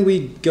 And then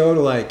we'd go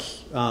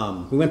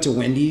to we went to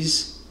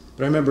Wendy's.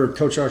 But I remember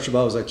Coach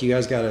Archibald was like, you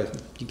guys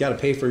gotta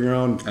pay for your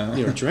own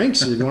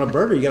drinks. If you want a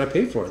burger, you gotta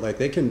pay for it. Like,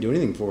 they couldn't do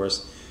anything for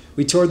us.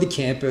 We toured the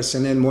campus,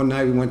 and then one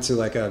night we went to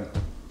like a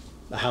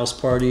house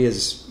party,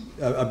 as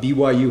a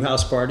BYU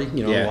house party.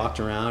 Walked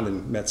around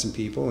and met some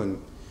people, and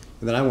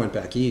And then I went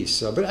back east.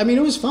 So, but I mean,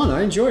 it was fun.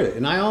 I enjoyed it,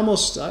 and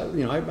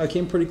I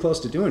came pretty close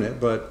to doing it.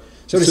 But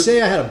so to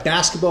say I had a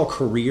basketball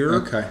career,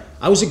 okay.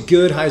 I was a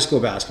good high school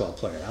basketball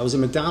player. I was a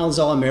McDonald's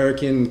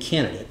All-American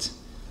candidate.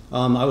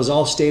 I was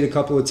All-State a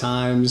couple of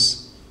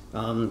times.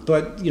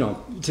 But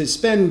to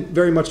spend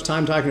very much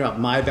time talking about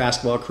my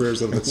basketball career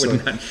is a little bit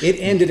silly. It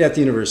ended at the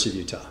University of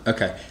Utah.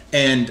 Okay,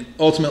 and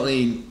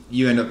ultimately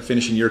you end up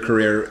finishing your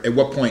career. At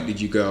what point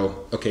did you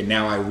go, okay,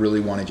 now I really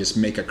want to just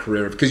make a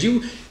career? Because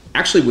you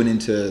actually went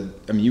into,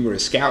 you were a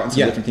scout and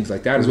some different things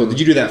like that as well. Did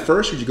you do that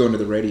first, or did you go into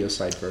the radio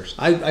side first?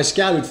 I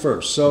scouted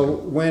first. So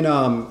when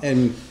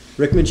and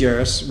Rick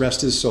Majerus,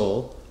 rest his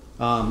soul.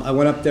 I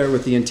went up there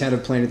with the intent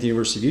of playing at the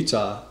University of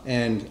Utah,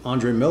 and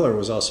Andre Miller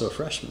was also a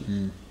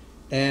freshman.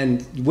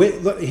 And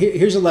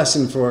here's a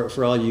lesson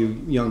for all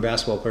you young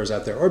basketball players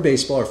out there, or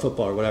baseball or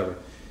football or whatever.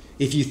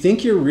 If you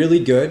think you're really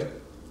good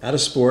at a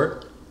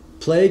sport,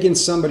 play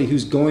against somebody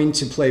who's going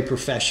to play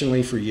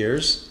professionally for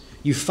years.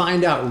 You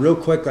find out real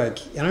quick, and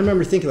I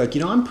remember thinking,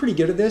 I'm pretty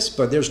good at this,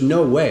 but there's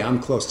no way I'm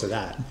close to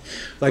that.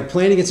 Like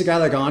playing against a guy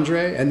like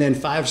Andre, and then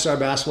 5-star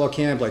basketball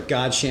camp, like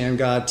God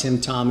Shamgod,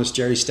 Tim Thomas,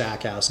 Jerry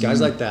Stackhouse,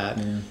 guys like that.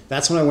 Yeah.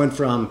 That's when I went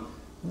from,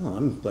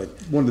 I'm like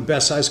one of the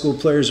best high school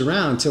players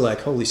around to like,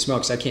 holy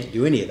smokes, I can't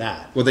do any of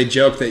that. Well, they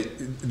joke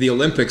that the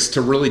Olympics,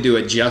 to really do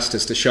it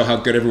justice, to show how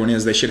good everyone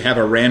is, they should have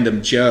a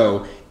random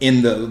Joe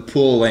in the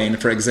pool lane,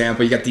 for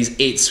example. You got these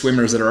 8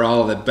 swimmers that are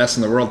all the best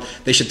in the world.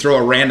 They should throw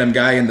a random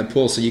guy in the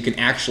pool so you can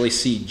actually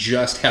see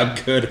just how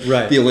good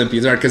the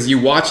Olympians are. Because you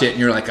watch it and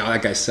you're like, oh,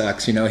 that guy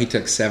sucks. He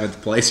took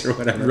 7th place or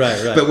whatever.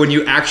 Right. But when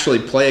you actually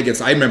play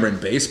against, I remember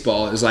in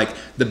baseball, it was like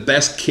the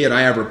best kid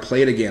I ever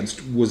played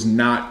against was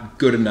not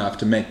good enough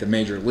to make the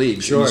major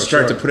leagues. Sure, and you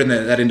start to put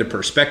that into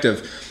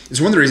perspective. It's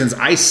one of the reasons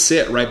I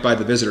sit right by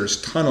the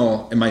visitors'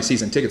 tunnel in my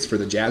season tickets for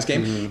the Jazz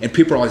game. And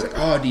people are always like,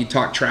 oh, do you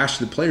talk trash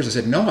to the players? I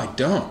said, no, I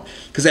don't.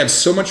 Because I have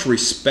so much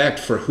respect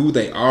for who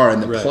they are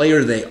and the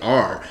player they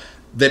are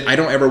that I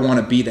don't ever want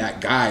to be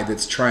that guy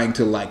that's trying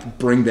to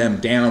bring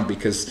them down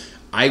because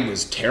I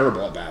was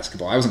terrible at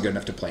basketball. I wasn't good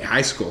enough to play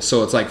high school.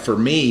 So it's like for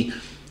me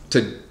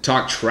to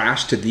talk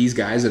trash to these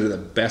guys that are the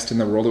best in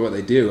the world at what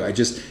they do,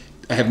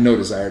 I have no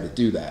desire to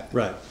do that.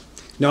 Right.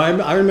 No,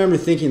 I remember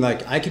thinking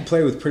I could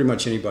play with pretty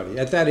much anybody.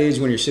 At that age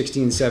when you're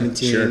 16,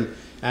 17,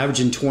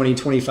 averaging 20,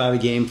 25 a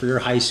game for your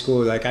high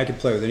school, I could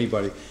play with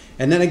anybody.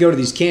 And then I go to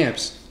these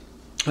camps.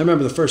 I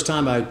remember the first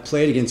time I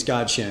played against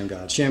God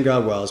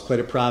Shamgod Wells, played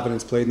at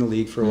Providence, played in the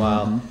league for a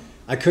while.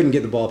 I couldn't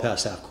get the ball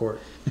past half court.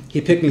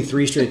 He picked me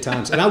 3 straight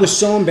times. And I was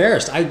so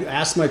embarrassed. I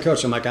asked my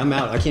coach, I'm like, I'm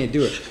out. I can't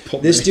do it.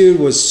 This dude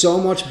was so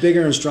much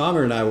bigger and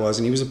stronger than I was,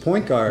 and he was a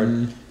point guard.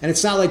 And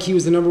it's not like he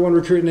was the #1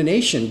 recruit in the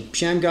nation.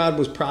 Shamgod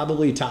was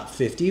probably top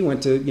 50,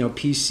 went to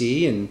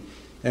PC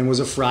and was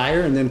a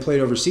Friar and then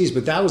played overseas.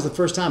 But that was the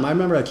first time. I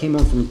remember I came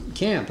home from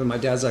camp, and my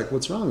dad's like,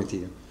 what's wrong with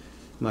you?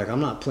 I'm like,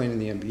 I'm not playing in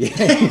the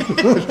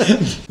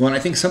NBA. Well, and I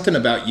think something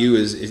about you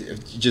is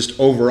just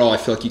overall, I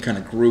feel like you kind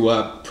of grew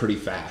up pretty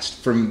fast.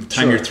 From the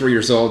time you're 3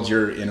 years old,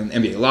 you're in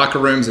NBA locker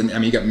rooms,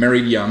 and you got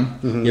married young.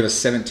 You have a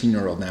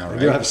 17-year-old now, right? I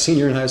do have a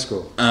senior in high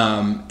school.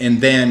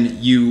 And then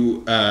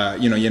you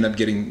end up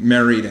getting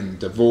married and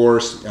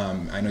divorced.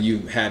 I know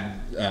you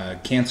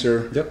had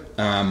cancer.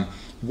 Yep.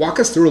 Walk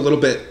us through a little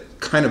bit,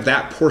 kind of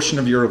that portion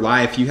of your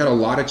life. You had a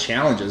lot of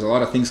challenges, a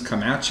lot of things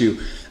come at you.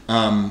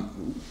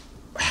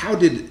 How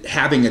did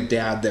having a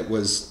dad that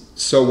was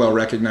so well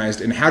recognized,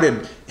 and how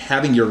did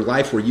having your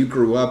life where you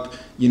grew up,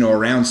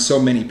 around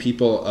so many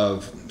people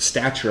of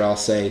stature, I'll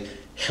say,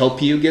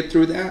 help you get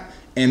through that?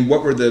 And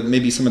what were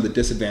maybe some of the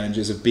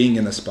disadvantages of being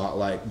in the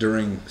spotlight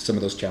during some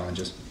of those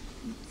challenges?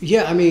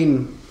 Yeah, I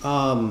mean,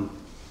 I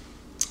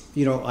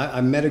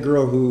met a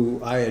girl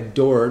who I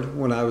adored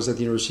when I was at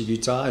the University of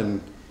Utah,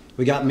 and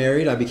we got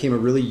married. I became a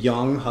really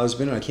young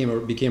husband, and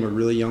I became a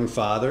really young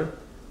father.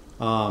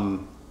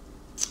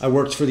 I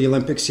worked for the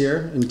Olympics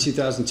here in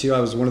 2002.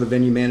 I was one of the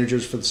venue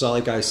managers for the Salt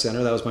Lake Ice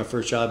Center. That was my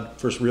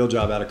first real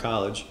job out of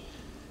college.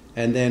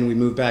 And then we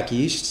moved back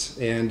east,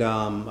 and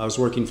I was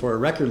working for a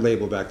record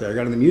label back there. I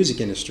got in the music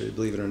industry,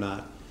 believe it or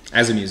not.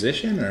 As a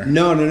musician, or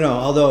no?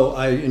 Although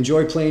I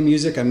enjoy playing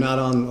music, I'm not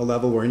on a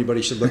level where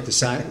anybody should look to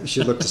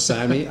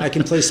sign me. I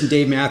can play some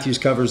Dave Matthews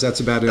covers. That's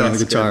about it on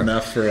the guitar. Good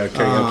enough for a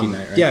karaoke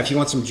night, right? Yeah, if you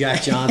want some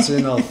Jack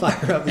Johnson, I'll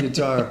fire up the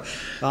guitar.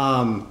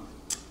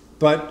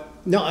 But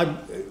no,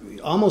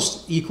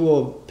 almost an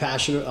equal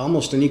passion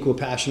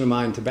of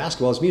mine to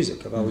basketball is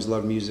music. I've always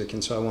loved music,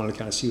 and so I wanted to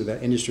kind of see what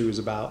that industry was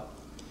about.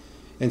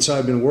 And so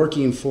I've been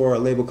working for a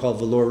label called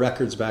Velour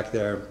Records back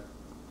there.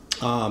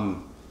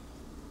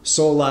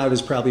 Soul Live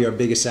is probably our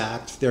biggest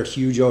act. They're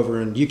huge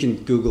over, and you can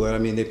Google it. I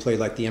mean, they played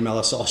the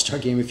MLS All-Star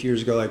Game a few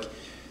years ago.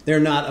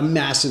 They're not a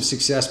massive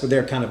success, but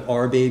they're kind of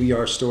our baby,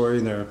 our story,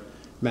 and they're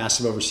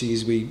massive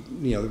overseas. We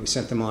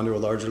sent them on to a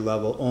larger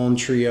level. Own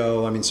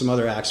Trio. I mean, some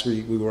other acts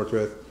we worked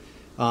with.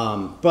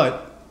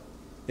 But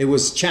it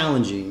was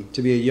challenging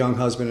to be a young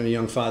husband and a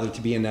young father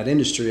to be in that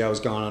industry. I was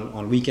gone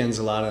on weekends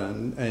a lot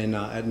and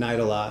at night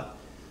a lot.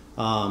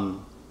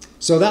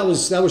 So that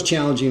was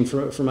challenging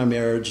for my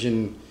marriage.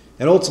 And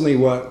And ultimately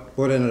what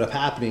ended up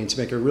happening, to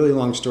make a really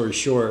long story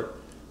short,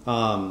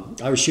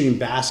 I was shooting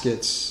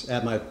baskets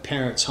at my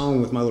parents'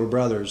 home with my little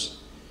brothers.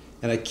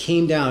 And I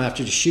came down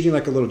after just shooting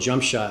like a little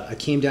jump shot. I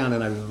came down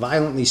and I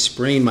violently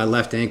sprained my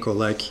left ankle.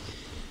 Like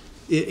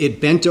it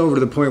bent over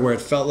to the point where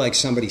it felt like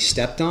somebody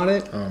stepped on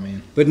it. Oh,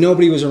 man. But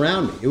nobody was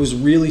around me. It was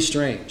really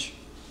strange.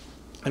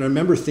 And I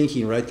remember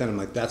thinking right then, I'm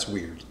like, that's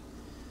weird.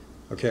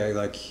 Okay,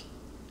 like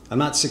I'm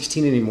not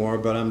 16 anymore,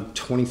 but I'm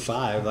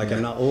 25. Like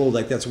I'm not old.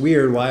 Like that's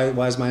weird. Why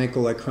is my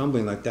ankle like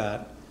crumbling like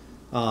that?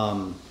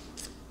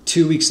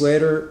 2 weeks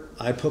later,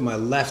 I put my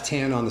left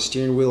hand on the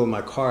steering wheel of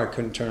my car. I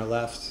couldn't turn it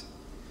left.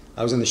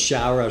 I was in the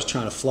shower. I was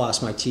trying to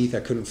floss my teeth. I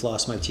couldn't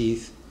floss my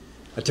teeth.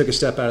 I took a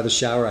step out of the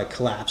shower. I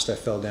collapsed. I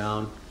fell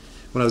down.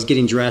 When I was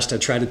getting dressed, I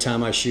tried to tie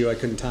my shoe. I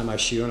couldn't tie my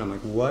shoe. And I'm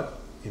like, what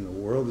in the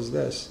world is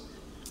this?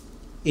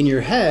 In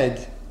your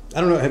head,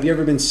 I don't know. Have you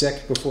ever been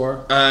sick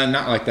before?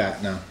 Not like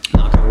that, no.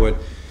 Knock on wood.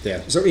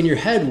 Yeah. So in your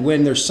head,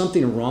 when there's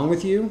something wrong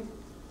with you,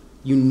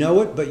 you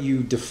know it, but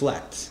you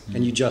deflect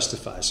and you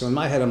justify. So in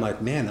my head, I'm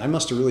like, man, I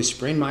must have really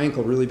sprained my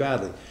ankle really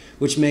badly,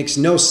 which makes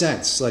no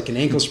sense. Like an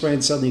ankle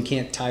sprain, suddenly you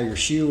can't tie your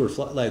shoe or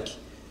like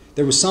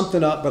there was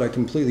something up, but I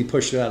completely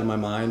pushed it out of my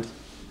mind.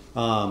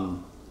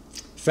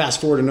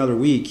 Fast forward another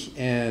week,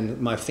 and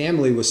my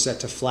family was set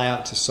to fly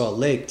out to Salt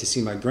Lake to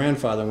see my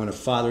grandfather win a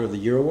Father of the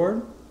Year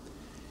award,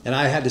 and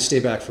I had to stay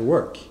back for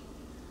work.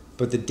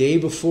 But the day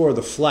before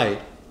the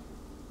flight,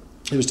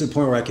 it was to the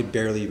point where I could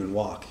barely even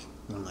walk.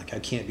 And I'm like, I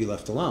can't be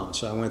left alone.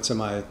 So I went to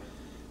my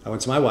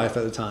wife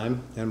at the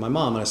time and my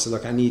mom, and I said,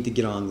 look, I need to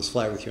get on this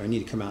flight with you. I need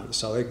to come out to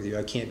Salt Lake with you.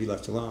 I can't be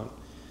left alone.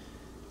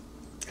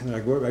 And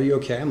they're like, are you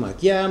okay? I'm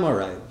like, yeah, I'm all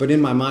right. But in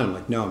my mind, I'm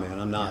like, no, man,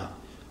 I'm not. Yeah.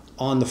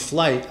 On the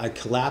flight, I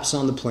collapse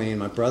on the plane.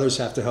 My brothers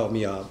have to help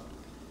me up.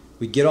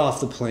 We get off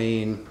the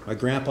plane. My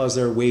grandpa's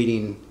there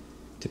waiting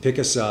to pick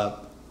us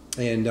up.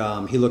 And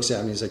he looks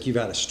at me. He's like, you've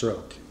had a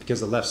stroke, because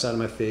the left side of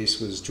my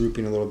face was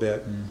drooping a little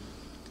bit. Mm.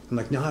 I'm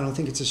like, no, I don't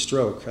think it's a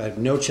stroke. I have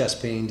no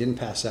chest pain, didn't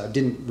pass out,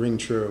 didn't ring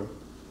true.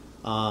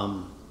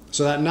 So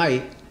that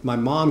night, my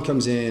mom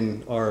comes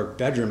in our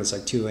bedroom. It's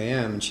like 2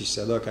 a.m. and she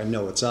said, look, I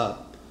know what's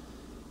up.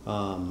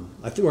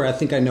 I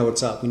think I know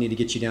what's up. We need to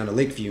get you down to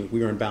Lakeview.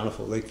 We were in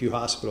Bountiful, Lakeview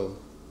Hospital.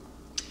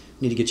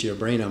 We need to get you a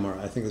brain MRI.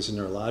 I think this is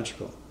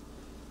neurological.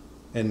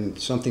 And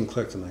something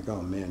clicked. I'm like,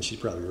 oh man, she's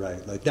probably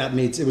right. Like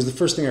it was the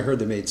first thing I heard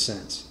that made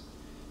sense.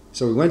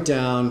 So we went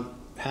down,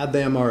 had the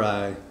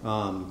MRI.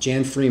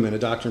 Jan Freeman, a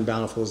doctor in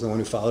Bountiful, is the one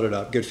who followed it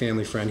up. Good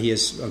family friend. He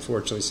has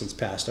unfortunately since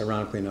passed,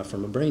 ironically enough,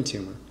 from a brain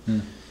tumor.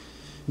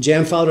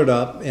 Jan followed it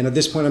up, and at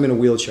this point I'm in a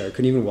wheelchair. I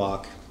couldn't even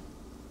walk.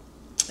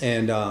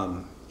 And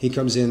he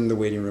comes in the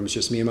waiting room. It's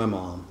just me and my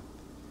mom.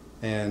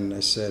 And I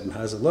said, how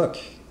does it look?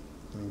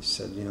 And he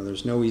said,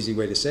 there's no easy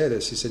way to say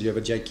this. He said, you have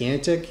a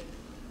gigantic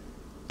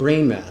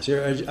brain mass.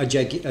 You're a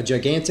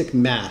gigantic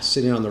mass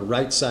sitting on the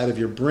right side of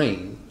your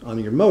brain, on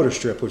your motor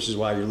strip, which is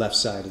why your left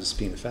side is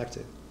being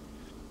affected.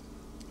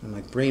 I'm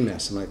like, brain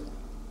mass. I'm like,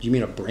 do you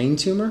mean a brain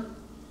tumor?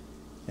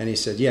 And he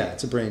said, yeah,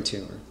 it's a brain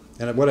tumor.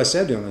 And what I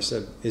said to him, I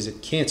said, is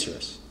it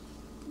cancerous?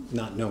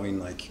 Not knowing,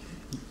 like,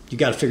 you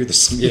got to figure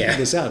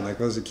this out. I'm like,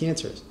 well, is it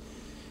cancerous?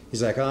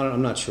 He's like,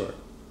 I'm not sure.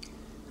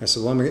 I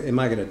said, well, am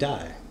I going to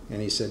die?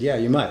 And he said, yeah,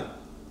 you might.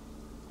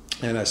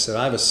 And I said,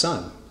 I have a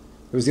son.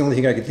 It was the only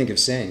thing I could think of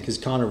saying, because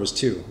Connor was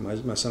 2.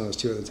 My son was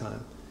 2 at the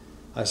time.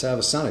 I said, I have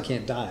a son. I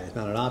can't die. It's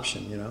not an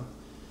option,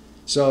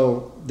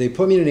 So they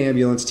put me in an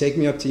ambulance, take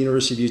me up to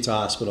University of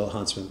Utah Hospital at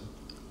Huntsman.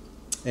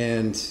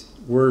 And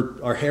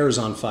our hair is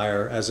on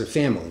fire as a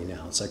family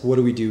now. It's like, what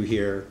do we do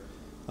here?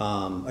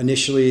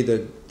 Initially,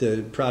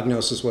 the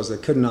prognosis was they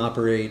couldn't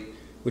operate,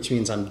 which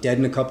means I'm dead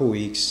in a couple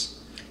weeks.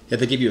 Yeah,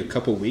 they give you a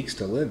couple weeks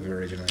to live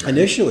originally. Right?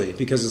 Initially,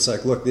 because it's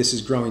like, look, this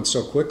is growing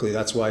so quickly.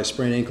 That's why a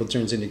sprained ankle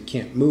turns into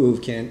can't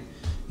move, can't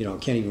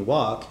even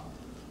walk.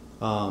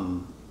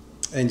 And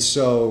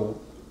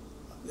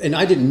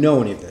I didn't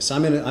know any of this.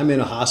 I'm in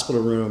a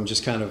hospital room,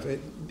 just kind of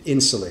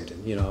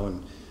insulated,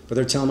 but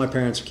they're telling my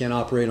parents we can't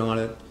operate on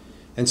it.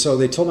 And so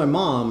they told my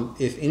mom,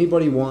 if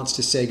anybody wants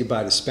to say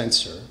goodbye to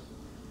Spencer,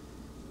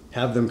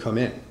 have them come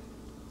in.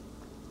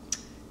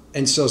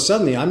 And so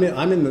suddenly I'm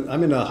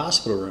in a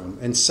hospital room,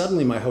 and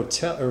suddenly my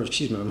hospital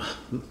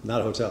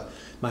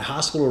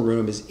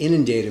room is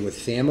inundated with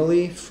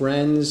family,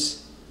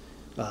 friends,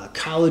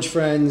 college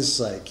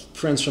friends, like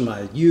friends from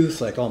my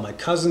youth, like all my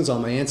cousins, all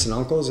my aunts and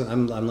uncles, and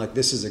I'm like,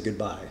 this is a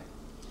goodbye.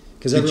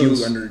 Did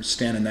you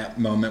understand in that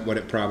moment what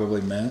it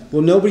probably meant?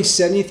 Well, nobody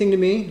said anything to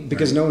me,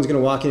 because no one's going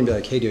to walk in and be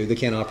like, hey, dude, they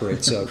can't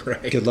operate, so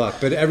right. Good luck.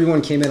 But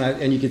everyone came in,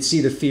 and you could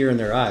see the fear in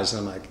their eyes, and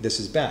I'm like, this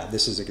is bad.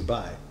 This is a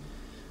goodbye.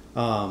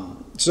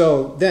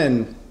 So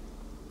then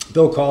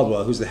Bill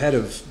Caldwell, who's the head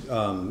of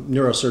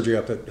neurosurgery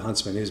up at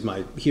Huntsman, who's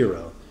my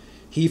hero,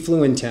 he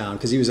flew in town,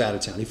 because he was out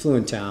of town. He flew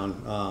in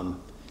town.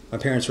 My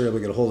parents were able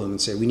to get a hold of him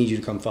and say, we need you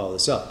to come follow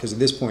this up, because at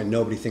this point,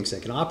 nobody thinks they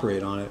can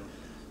operate on it.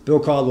 Bill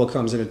Caldwell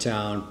comes into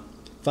town,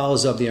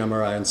 follows up the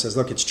MRI and says,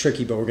 look, it's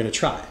tricky, but we're going to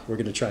try. We're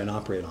going to try and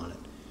operate on it.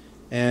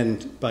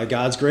 And by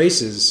God's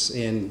graces,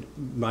 and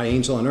my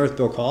angel on earth,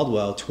 Bill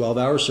Caldwell,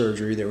 12-hour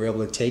surgery, they were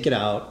able to take it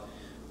out.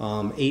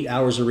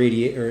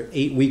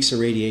 8 weeks of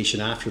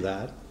radiation after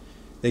that.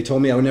 They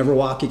told me I would never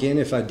walk again.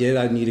 If I did,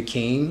 I'd need a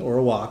cane or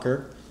a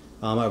walker.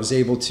 I was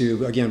able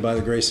to, again, by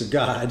the grace of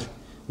God,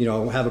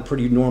 have a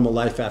pretty normal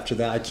life after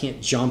that. I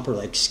can't jump or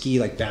like ski,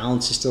 like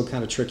balance is still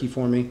kind of tricky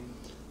for me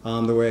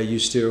the way I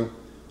used to.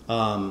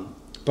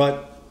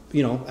 But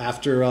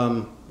after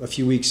a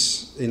few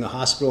weeks in the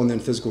hospital and then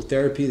physical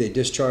therapy, they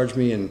discharged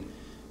me. And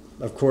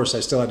of course, I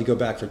still had to go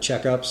back for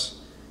checkups.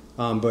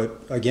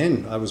 But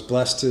again, I was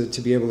blessed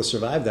to be able to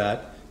survive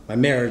that. My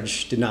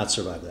marriage did not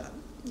survive that.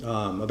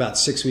 About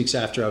 6 weeks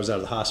after I was out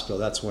of the hospital,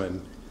 that's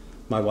when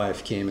my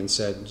wife came and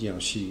said,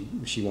 she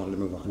wanted to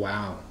move on.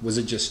 Wow. Was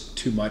it just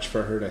too much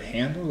for her to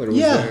handle? Or was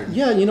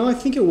Yeah, I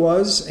think it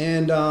was.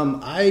 And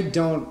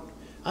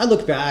I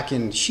look back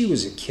and she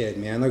was a kid,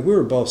 man. Like we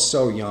were both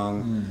so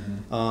young.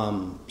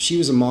 Mm-hmm. She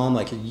was a mom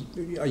like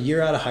a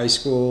year out of high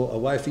school, a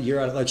wife a year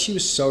out of, like she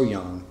was so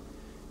young.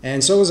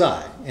 And so was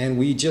I. And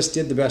we just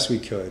did the best we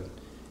could.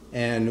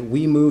 And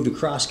we moved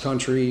across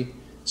country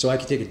so I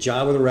could take a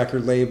job with a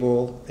record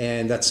label.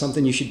 And that's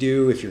something you should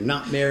do if you're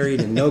not married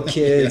and no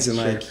kids and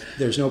like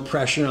there's no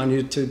pressure on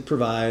you to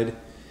provide.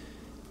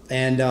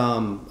 And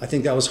I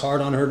think that was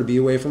hard on her to be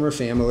away from her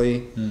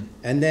family. Mm.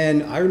 And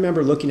then I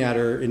remember looking at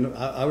her,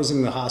 I was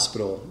in the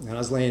hospital and I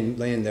was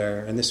laying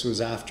there, and this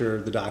was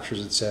after the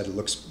doctors had said, it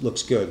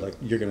looks good, like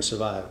you're going to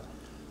survive.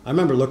 I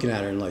remember looking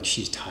at her and like,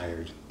 she's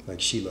tired. Like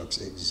she looks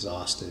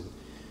exhausted.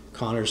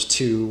 Connor's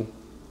 2.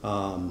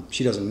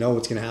 She doesn't know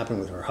what's going to happen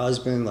with her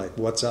husband. Like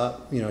what's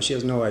up? She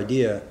has no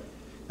idea.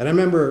 And I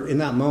remember in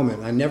that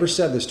moment, I never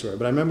said this to her,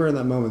 but I remember in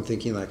that moment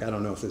thinking like, I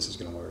don't know if this is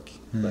going to work.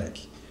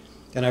 Mm.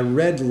 And I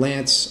read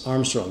Lance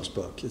Armstrong's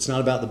book. It's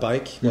not about the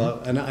bike. Mm-hmm. Well,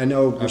 and I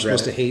know we're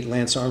supposed to hate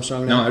Lance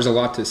Armstrong now. No, there's a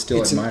lot to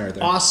still admire there. It's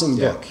an awesome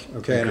book.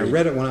 Okay, and I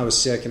read it when I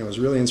was sick, and it was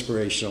really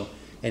inspirational.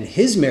 And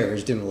his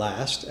marriage didn't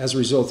last as a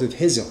result of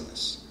his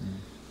illness.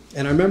 Mm.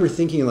 And I remember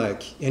thinking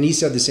like, and he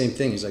said the same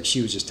thing. He's like,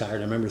 she was just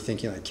tired. I remember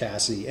thinking like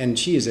Cassie, and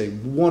she is a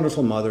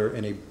wonderful mother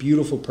and a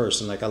beautiful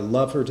person. Like I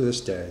love her to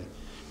this day.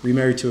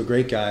 Remarried to a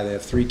great guy. They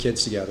have 3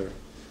 kids together.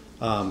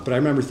 But I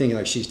remember thinking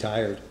like, she's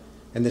tired.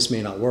 And this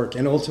may not work.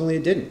 And ultimately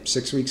it didn't.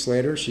 6 weeks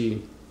later,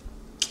 she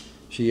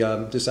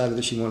decided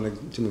that she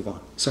wanted to move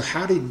on. So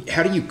how do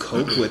you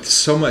cope with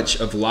so much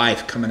of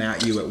life coming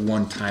at you at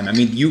one time? I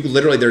mean, you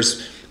literally,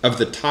 there's, of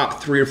the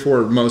top 3 or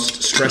 4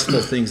 most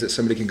stressful things that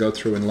somebody can go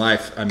through in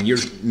life, I mean, you're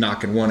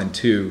knocking 1 and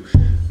 2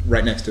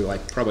 right next to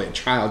like probably a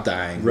child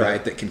dying,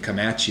 right, that can come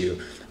at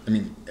you. I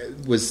mean,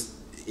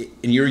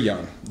 and you're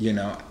young,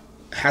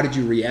 how did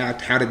you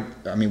react?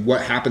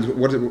 What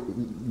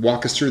happened?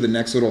 Walk us through the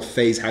next little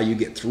phase, how you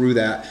get through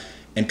that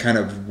and kind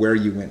of where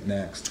you went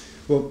next.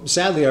 Well,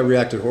 sadly, I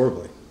reacted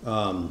horribly.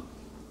 And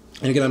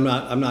again,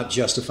 I'm not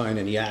justifying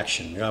any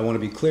action. I want to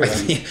be clear.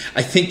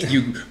 I think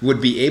you would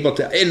be able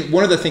to. And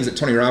one of the things that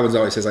Tony Robbins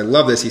always says, I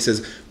love this. He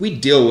says, we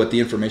deal with the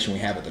information we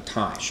have at the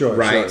time. Sure.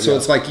 Right. Sure, so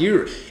it's like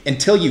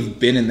until you've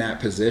been in that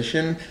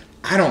position,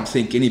 I don't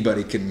think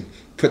anybody can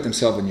put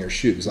themselves in your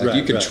shoes. Like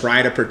you can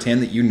try to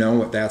pretend that you know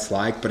what that's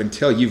like, but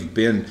until you've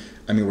been,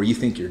 where you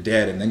think you're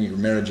dead and then your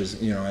marriage is,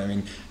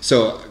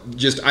 So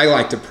I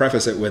like to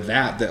preface it with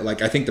that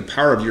like I think the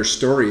power of your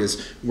story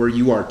is where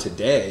you are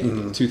today,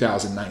 mm-hmm.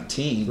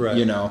 2019,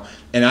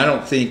 and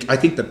I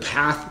think the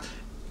path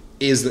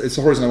is, it's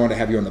the reason I wanted to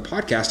have you on the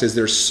podcast, is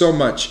there's so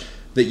much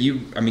that you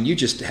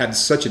just had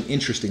such an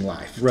interesting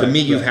life. To me,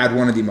 you've had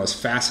one of the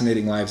most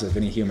fascinating lives of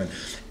any human.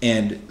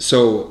 And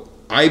so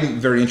I'm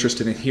very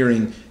interested in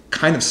hearing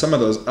kind of some of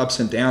those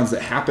ups and downs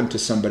that happen to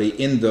somebody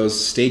in those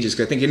stages.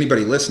 Because I think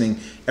anybody listening,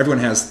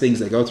 everyone has things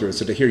they go through.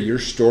 So to hear your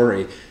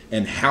story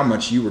and how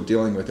much you were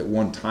dealing with at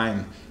one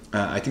time,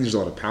 I think there's a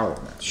lot of power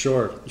in that.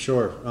 Sure.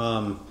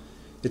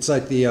 It's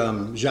like the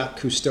Jacques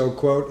Cousteau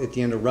quote at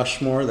the end of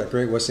Rushmore, that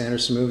great Wes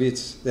Anderson movie.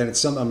 It's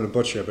something I'm going to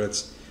butcher it, but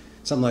it's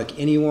something like,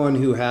 anyone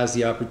who has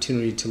the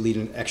opportunity to lead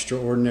an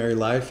extraordinary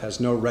life has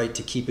no right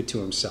to keep it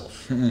to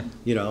himself.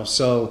 Mm-hmm.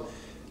 So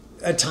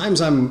at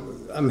times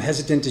I'm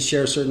hesitant to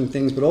share certain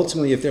things, but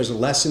ultimately if there's a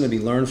lesson to be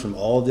learned from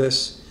all of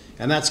this,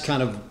 and that's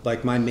kind of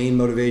like my main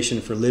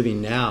motivation for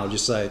living now,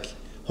 just like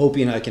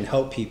hoping I can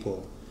help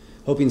people,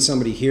 hoping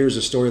somebody hears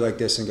a story like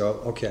this and go,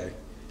 okay,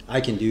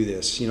 I can do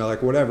this,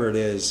 like whatever it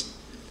is.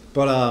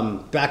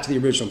 But back to the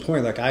original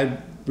point, like I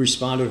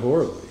responded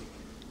horribly.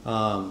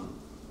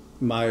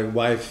 My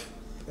wife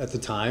at the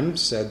time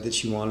said that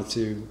she wanted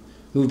to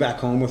move back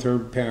home with her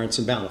parents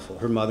in Bountiful,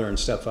 her mother and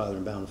stepfather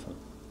in Bountiful.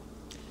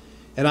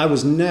 And I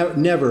was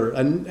never,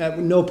 at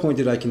no point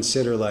did I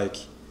consider like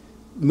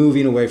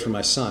moving away from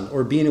my son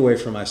or being away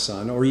from my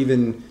son or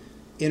even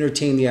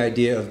entertain the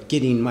idea of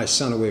getting my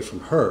son away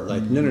from her.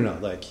 Like, mm-hmm. No.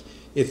 Like,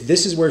 if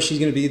this is where she's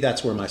going to be,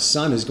 that's where my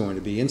son is going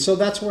to be. And so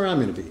that's where I'm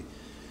going to be.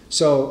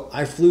 So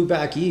I flew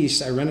back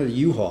east. I rented a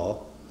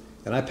U-Haul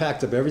and I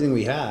packed up everything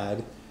we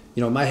had.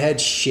 My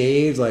head's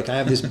shaved. Like I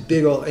have this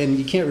big old, and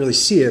you can't really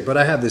see it, but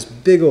I have this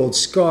big old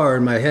scar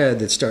in my head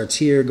that starts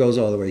here, goes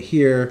all the way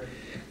here,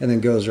 and then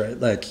goes right.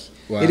 Like,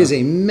 wow. It is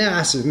a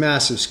massive,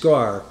 massive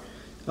scar.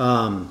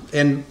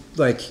 And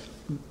like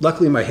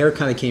luckily my hair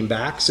kind of came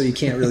back, so you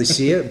can't really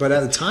see it. But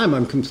at the time,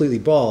 I'm completely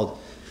bald.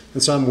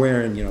 And so I'm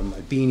wearing,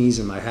 my beanies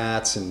and my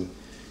hats, and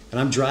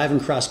I'm driving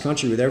cross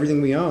country with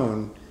everything we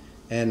own.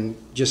 And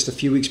just a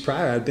few weeks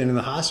prior, I'd been in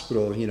the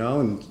hospital,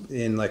 and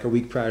in like a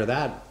week prior to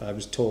that, I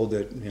was told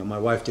that, my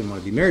wife didn't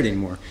want to be married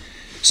anymore.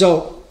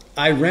 So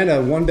I rent a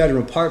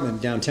 1-bedroom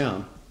apartment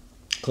downtown,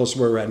 close to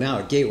where we're at now,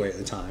 at Gateway at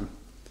the time.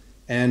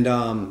 And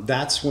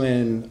that's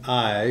when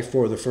I,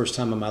 for the first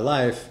time in my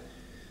life,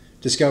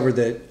 discovered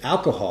that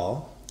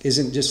alcohol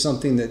isn't just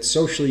something that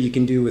socially you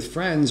can do with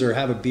friends or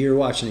have a beer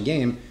watching a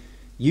game.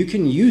 You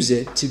can use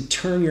it to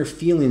turn your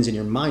feelings and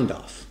your mind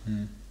off.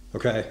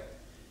 Okay?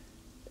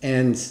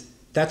 And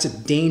that's a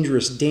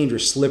dangerous,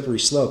 dangerous, slippery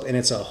slope. And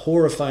it's a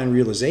horrifying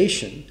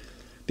realization,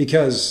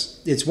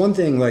 because it's one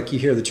thing, like you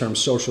hear the term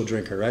social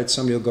drinker, right?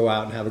 Somebody will go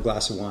out and have a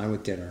glass of wine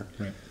with dinner.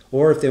 Right.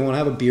 Or if they want to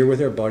have a beer with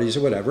their buddies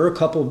or whatever, a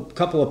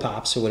couple of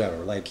pops or whatever.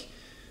 Like,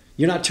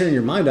 you're not turning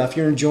your mind off,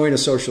 you're enjoying a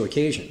social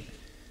occasion.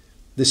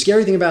 The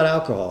scary thing about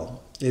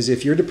alcohol is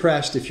if you're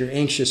depressed, if you're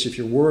anxious, if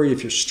you're worried,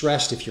 if you're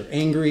stressed, if you're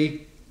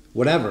angry,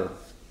 whatever,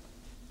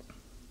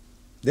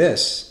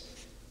 this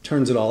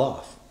turns it all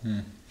off.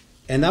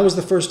 And that was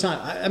the first time.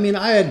 I mean,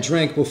 I had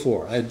drank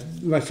before.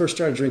 When I first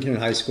started drinking in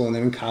high school and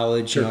then in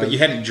college. Sure, but you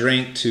hadn't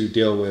drank to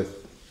deal with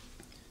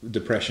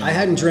depression. I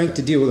hadn't drank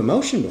to deal with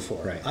emotion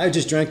before. Right. I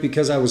just drank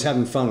because I was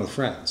having fun with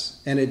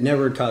friends, and it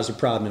never caused a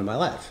problem in my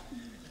life.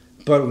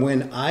 But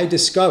when I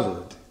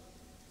discovered,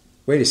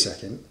 wait a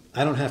second,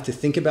 I don't have to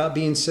think about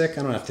being sick.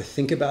 I don't have to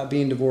think about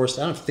being divorced.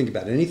 I don't have to think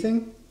about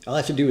anything. All I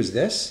have to do is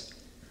this.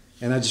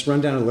 And I just run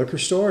down to the liquor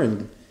store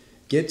and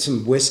get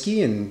some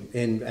whiskey,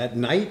 and at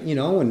night,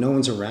 when no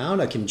one's around,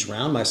 I can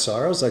drown my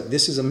sorrows. Like,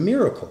 this is a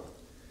miracle.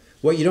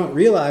 What you don't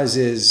realize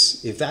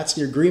is, if that's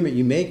the agreement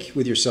you make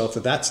with yourself,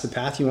 that that's the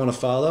path you want to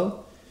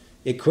follow,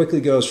 it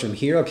quickly goes from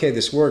here, okay,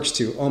 this works,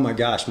 to, oh my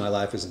gosh, my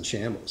life is in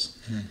shambles.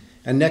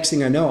 And next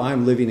thing I know,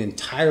 I'm living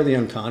entirely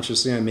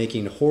unconsciously. I'm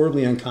making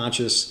horribly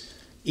unconscious,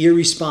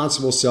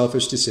 irresponsible,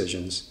 selfish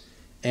decisions.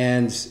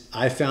 And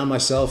I found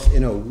myself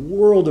in a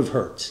world of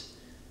hurt.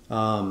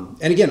 And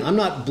again, I'm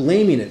not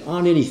blaming it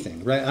on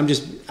anything, right? I'm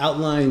just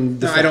outlining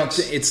the facts. I don't.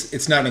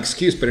 It's not an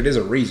excuse, but it is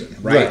a reason,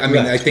 right? I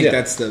mean, I think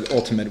that's the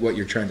ultimate what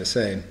you're trying to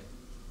say.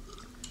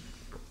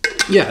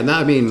 Yeah, and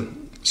I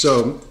mean,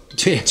 so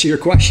to answer your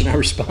question, I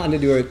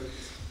responded to it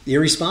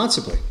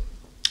irresponsibly,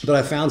 but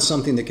I found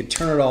something that could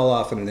turn it all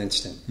off in an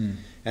instant,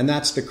 and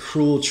that's the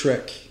cruel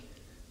trick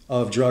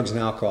of drugs and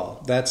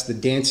alcohol. That's the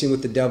dancing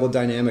with the devil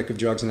dynamic of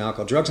drugs and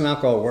alcohol. Drugs and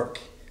alcohol work,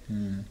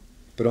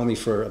 but only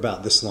for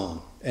about this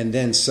long. And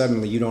then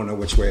suddenly you don't know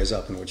which way is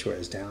up and which way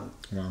is down.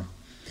 Wow.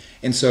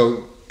 And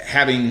so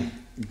having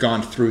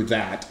gone through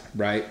that,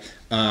 right,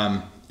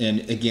 and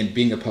again,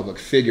 being a public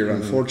figure,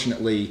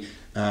 unfortunately,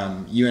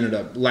 you ended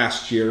up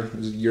last year, a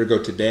year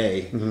ago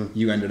today,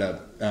 you ended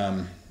up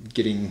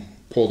getting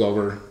pulled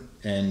over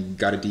and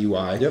got a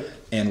DUI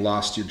and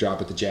lost your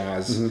job at the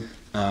Jazz.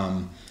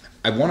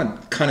 I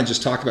want to kind of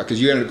just talk about,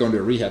 because you ended up going to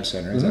a rehab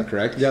center, is that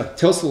correct? Yeah.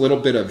 Tell us a little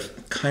bit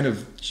of kind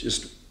of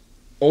just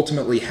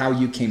ultimately how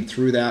you came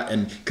through that,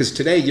 and because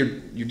today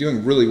you're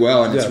doing really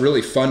well, and it's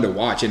really fun to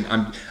watch, and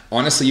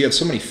honestly, you have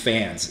so many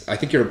fans. I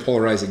think you're a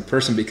polarizing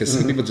person, because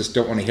some people just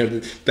don't want to hear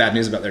the bad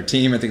news about their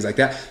team and things like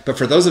that, but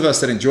for those of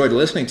us that enjoyed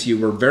listening to you,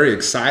 we're very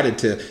excited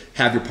to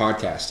have your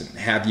podcast and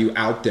have you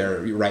out there,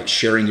 right,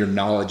 sharing your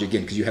knowledge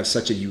again, because you have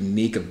such a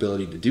unique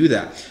ability to do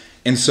that.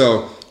 And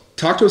so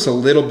talk to us a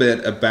little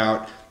bit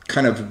about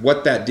kind of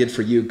what that did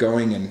for you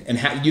going, and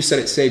how you said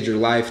it saved your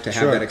life to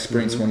have that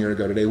experience 1 year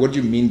ago today. What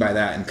did you mean by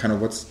that, and kind of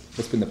what's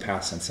been the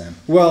path since then?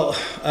 Well,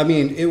 I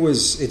mean,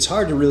 it's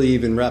hard to really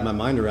even wrap my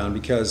mind around,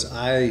 because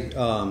I,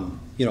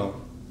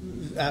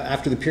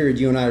 after the period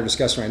you and I are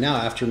discussing right now,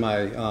 after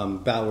my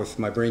bout with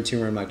my brain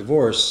tumor and my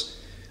divorce,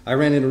 I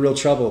ran into real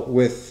trouble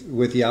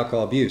with the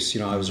alcohol abuse.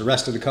 I was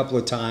arrested a couple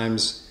of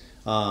times,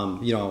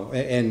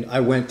 and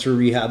I went through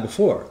rehab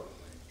before.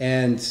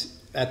 And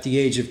at the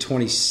age of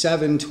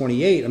 27,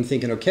 28, I'm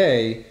thinking,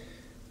 okay,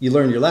 you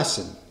learn your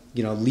lesson,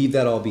 leave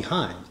that all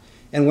behind.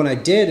 And when I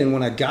did, and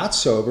when I got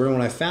sober, and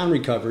when I found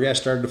recovery, I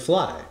started to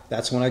fly.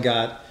 That's when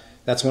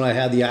I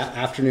had the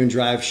afternoon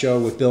drive show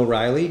with Bill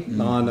Riley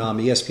on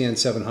ESPN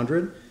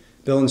 700,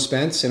 Bill and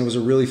Spence, and it was a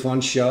really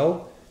fun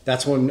show.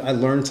 That's when I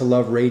learned to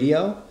love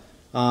radio.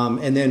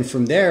 And then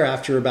from there,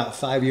 after about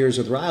 5 years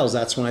with Riles,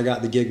 that's when I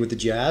got the gig with the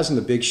Jazz and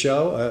the big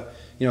show.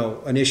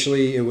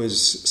 Initially it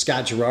was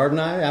Scott Gerard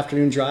and I,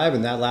 afternoon drive,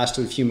 and that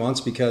lasted a few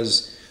months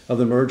because of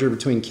the merger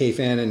between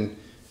KFAN and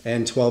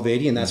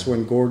 1280, and that's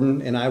when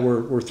Gordon and I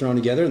were thrown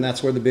together, and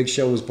that's where the big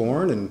show was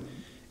born,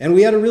 and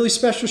we had a really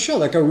special show,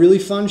 like a really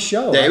fun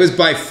show. Yeah, it was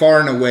by far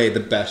and away the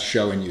best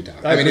show in Utah.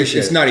 I mean,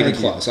 it's not even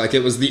close. Like,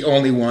 it was the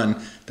only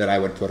one that I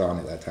would put on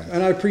at that time.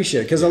 And I appreciate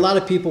it, because a lot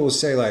of people will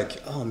say,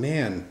 like, oh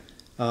man,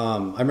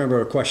 I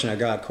remember a question I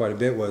got quite a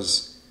bit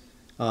was,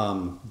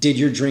 did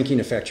your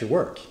drinking affect your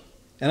work?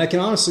 And I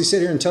can honestly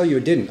sit here and tell you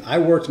it didn't. I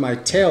worked my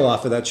tail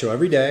off of that show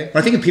every day.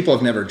 I think if people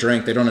have never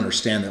drank, they don't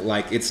understand that,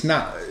 like, it's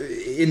not...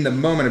 in the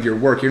moment of your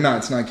work, you're not.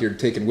 It's not like you're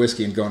taking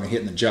whiskey and going and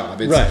hitting the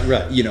job. It's,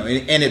 right. You know,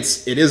 and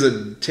it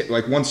is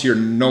like once you're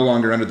no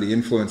longer under the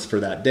influence for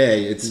that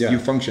day, you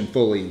function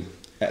fully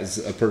as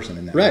a person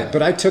in that. Right, way.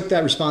 but I took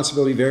that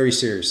responsibility very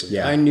seriously.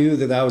 Yeah. I knew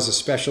that was a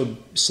special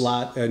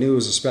slot. I knew it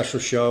was a special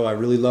show. I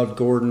really loved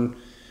Gordon,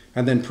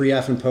 and then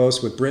pre-F and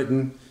post with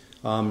Britton.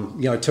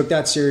 I took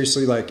that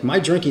seriously. Like my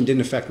drinking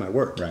didn't affect my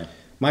work. Right.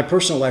 My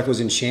personal life was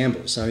in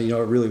shambles. I mean, it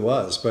really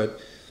was. But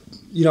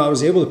I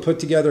was able to put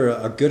together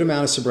a good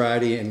amount of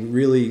sobriety and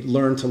really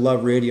learn to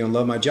love radio and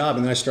love my job.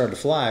 And then I started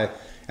to fly,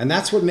 and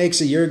that's what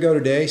makes a year ago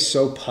today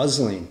so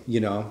puzzling.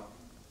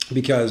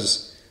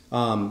 Because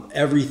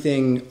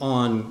everything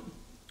on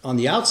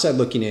the outside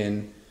looking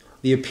in,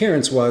 the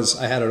appearance was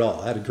I had it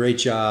all. I had a great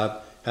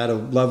job, had a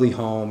lovely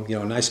home,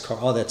 a nice car,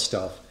 all that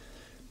stuff.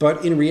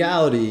 But in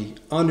reality,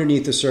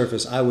 underneath the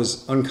surface, I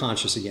was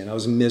unconscious again. I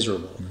was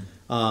miserable.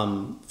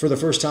 For the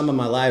first time in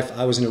my life,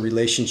 I was in a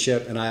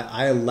relationship, and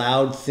I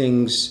allowed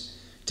things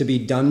to be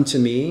done to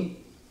me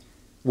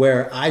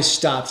where I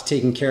stopped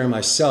taking care of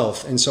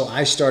myself. And so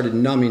I started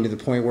numbing to the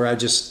point where I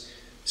just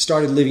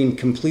started living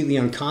completely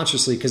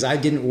unconsciously because I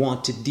didn't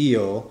want to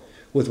deal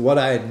with what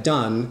I had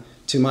done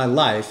to my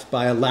life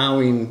by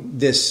allowing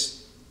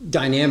this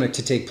dynamic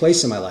to take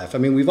place in my life. I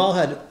mean, we've all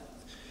had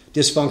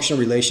dysfunctional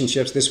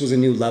relationships. This was a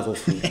new level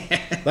for me.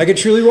 Like it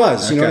truly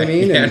was, you know what I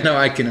mean? Yeah, no,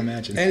 I can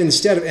imagine. And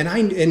instead of,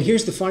 and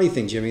here's the funny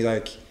thing, Jimmy,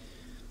 like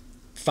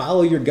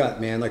follow your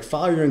gut, man, like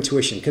follow your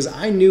intuition. Cause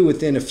I knew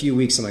within a few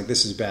weeks, I'm like,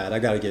 this is bad. I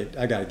gotta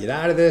get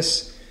out of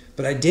this.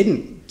 But I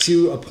didn't,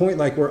 to a point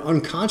like where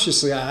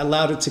unconsciously I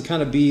allowed it to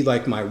kind of be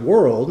like my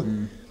world,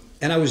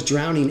 and I was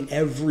drowning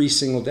every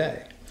single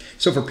day.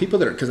 So for people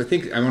that are, because I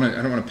think I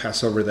don't want to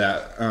pass over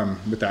that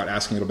without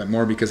asking a little bit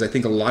more, because I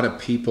think a lot of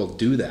people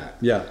do that.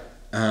 Yeah.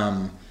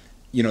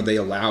 They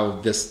allow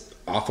this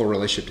awful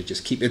relationship to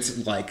just keep.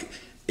 It's like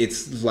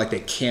they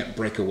can't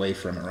break away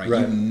from it, right?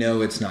 Right.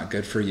 It's not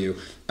good for you.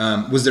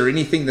 Was there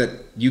anything that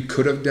you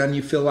could have done,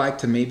 you feel like,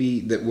 to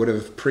maybe that would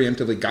have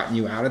preemptively gotten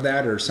you out of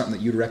that, or something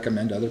that you'd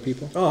recommend to other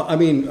people? Oh, I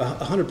mean,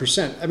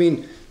 100%. I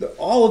mean,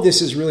 all of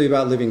this is really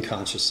about living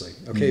consciously,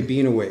 okay?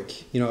 Being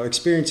awake,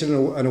 experiencing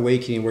an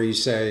awakening where you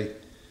say,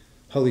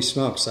 holy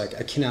smokes, like,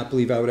 I cannot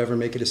believe I would ever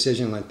make a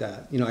decision like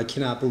that. I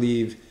cannot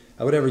believe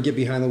I would ever get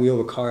behind the wheel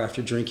of a car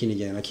after drinking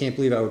again. I can't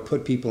believe I would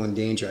put people in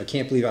danger. I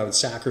can't believe I would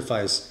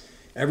sacrifice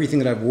everything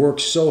that I've worked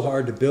so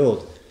hard to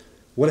build.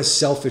 What a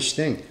selfish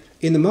thing.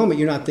 In the moment,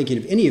 you're not thinking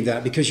of any of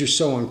that because you're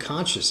so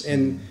unconscious.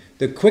 And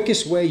the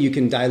quickest way you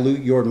can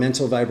dilute your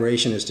mental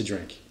vibration is to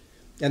drink.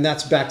 And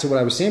that's back to what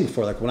I was saying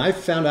before. Like when I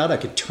found out I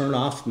could turn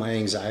off my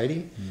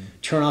anxiety,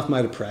 turn off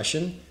my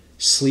depression,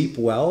 sleep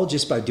well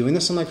just by doing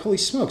this, I'm like, holy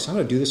smokes, I'm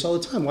going to do this all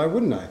the time. Why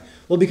wouldn't I?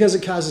 Well, because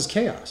it causes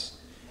chaos.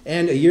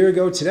 And a year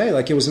ago today,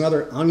 like it was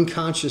another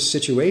unconscious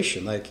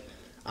situation. Like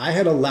I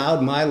had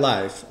allowed my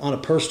life on a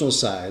personal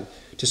side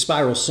to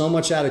spiral so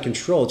much out of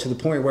control to the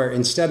point where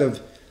instead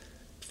of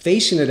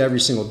facing it every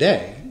single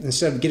day,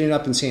 instead of getting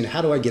up and saying,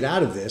 how do I get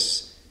out of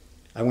this?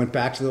 I went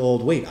back to the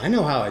old, wait, I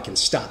know how I can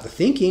stop the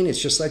thinking.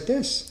 It's just like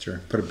this.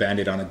 Sure. Put a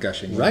Band-Aid on a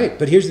gushing. Right.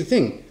 But here's the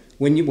thing.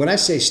 When I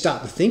say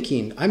stop the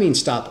thinking, I mean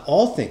stop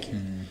all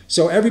thinking.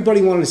 So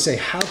everybody wanted to say,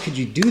 how could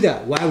you do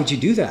that? Why would you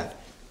do that?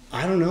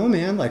 I don't know,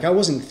 man. Like I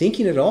wasn't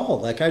thinking at all.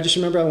 Like I just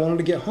remember I wanted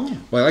to get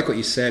home. Well, I like what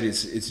you said.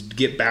 It's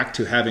get back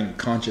to having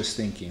conscious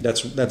thinking.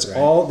 That's right.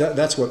 All.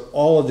 That's what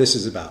all of this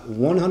is about.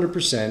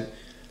 100%.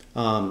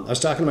 I was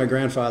talking to my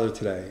grandfather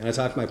today, and I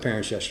talked to my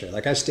parents yesterday.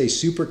 Like I stay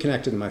super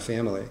connected to my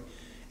family,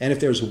 and if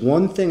there's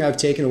one thing I've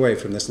taken away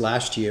from this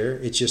last year,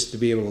 it's just to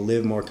be able to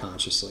live more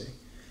consciously,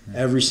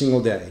 every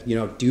single day.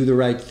 Do the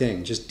right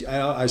thing. Just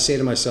I say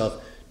to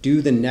myself,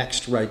 do the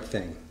next right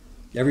thing,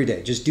 every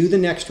day. Just do the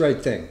next right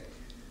thing.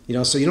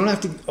 So you don't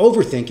have to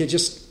overthink it.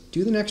 Just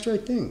do the next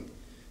right thing.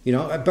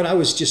 But I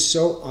was just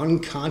so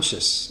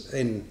unconscious,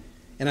 and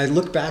I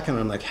look back and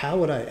I'm like, how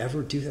would I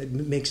ever do that? It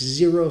makes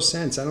zero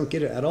sense. I don't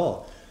get it at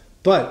all.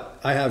 But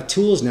I have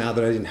tools now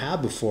that I didn't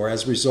have before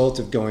as a result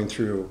of going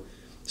through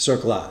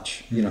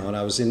Circulage, and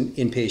I was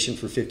inpatient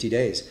for 50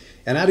 days,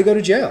 and I had to go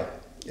to jail.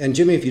 And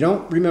Jimmy, if you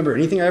don't remember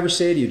anything I ever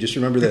say to you, just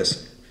remember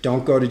this.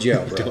 Don't go to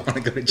jail, bro. Don't want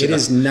to go to jail. It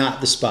is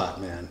not the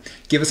spot, man.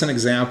 Give us an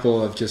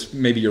example of just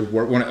maybe a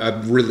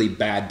really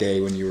bad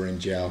day when you were in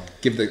jail.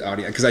 Give the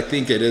audience, because I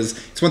think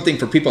it's one thing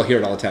for people hear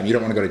it all the time. You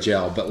don't want to go to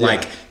jail, but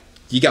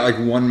you got like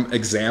one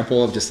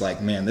example of just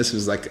like, man, this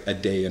was like a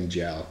day in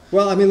jail.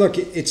 Well, I mean, look,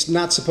 it's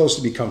not supposed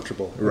to be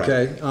comfortable,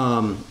 okay?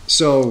 Right.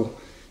 So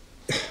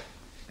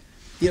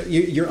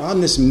you're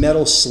on this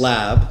metal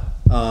slab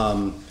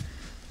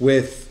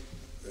with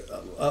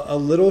a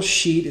little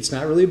sheet. It's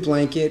not really a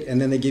blanket, and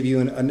then they give you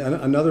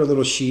another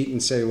little sheet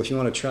and say, well, if you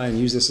want to try and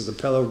use this as a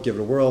pillow, give it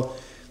a whirl.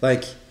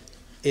 Like,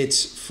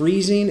 it's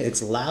freezing,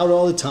 it's loud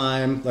all the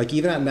time. Like,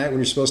 even at night when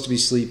you're supposed to be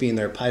sleeping,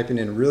 they're piping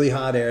in really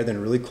hot air,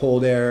 then really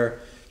cold air.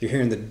 You're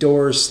hearing the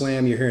doors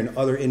slam, you're hearing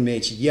other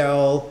inmates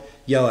yell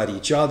at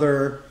each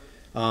other.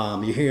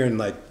 You're hearing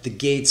like the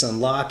gates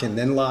unlock and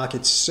then lock.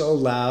 It's so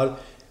loud.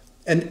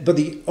 But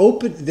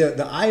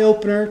the eye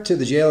opener to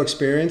the jail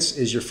experience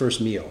is your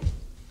first meal.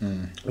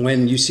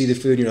 when you see the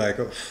food, you're like,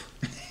 oh,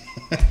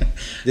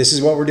 this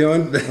is what we're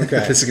doing?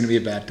 Okay. This is going to be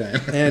a bad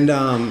time. And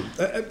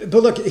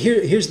but look,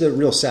 here's the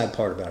real sad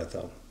part about it,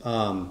 though,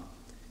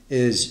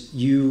 is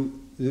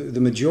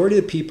the majority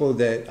of the people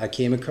that I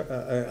came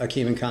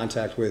in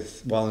contact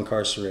with while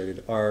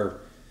incarcerated are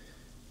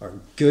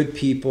good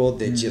people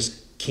that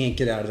just can't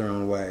get out of their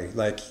own way.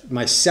 Like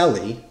my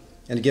cellie,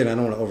 and again, I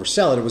don't want to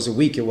oversell it. It was a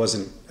week. It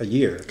wasn't a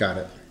year. Got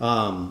it.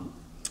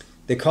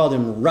 They called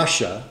him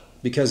Russia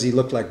because he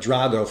looked like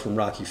Drago from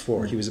Rocky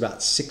IV. He was about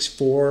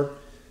 6'4",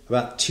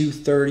 about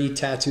 230,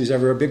 tattoos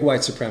everywhere, a big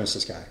white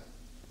supremacist guy.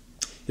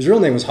 His real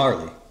name was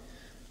Harley,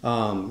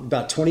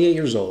 about 28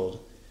 years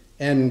old.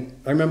 And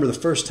I remember the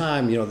first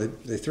time,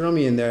 they throw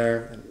me in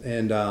there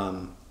and,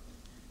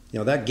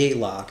 that gate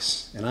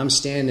locks and I'm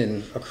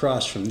standing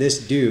across from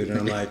this dude and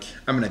I'm like,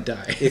 I'm going to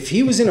die. If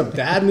he was in a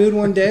bad mood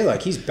one day,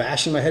 like he's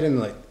bashing my head in,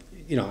 like,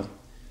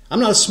 I'm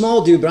not a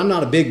small dude, but I'm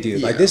not a big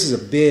dude. Yeah. Like this is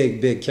a big,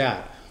 big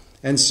cat.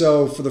 And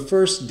so for the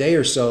first day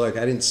or so, like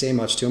I didn't say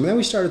much to him. And then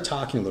we started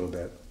talking a little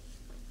bit.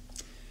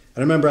 I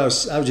remember I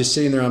was just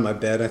sitting there on my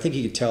bed. I think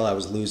he could tell I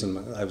was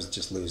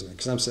just losing it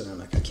because I'm sitting there,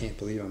 I'm like, I can't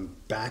believe I'm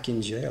back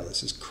in jail.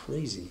 This is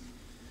crazy.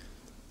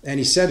 And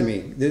he said to me,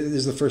 this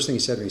is the first thing he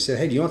said to me. He said,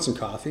 hey, do you want some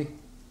coffee?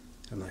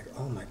 I'm like,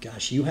 oh my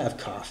gosh, you have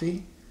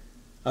coffee?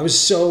 I was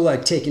so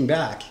like taken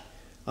back.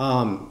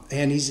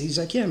 And he's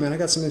like, yeah, man, I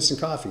got some instant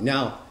coffee.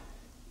 Now,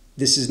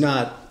 this is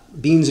not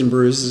Beans and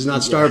Brews. This is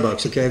not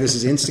Starbucks, okay? This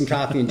is instant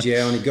coffee in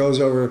jail. And he goes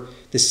over.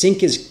 The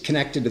sink is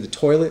connected to the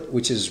toilet,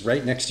 which is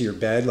right next to your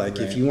bed. Like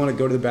if you want to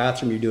go to the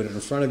bathroom, you're doing it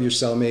in front of your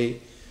cellmate.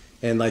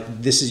 And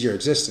like this is your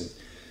existence.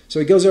 So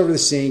he goes over to the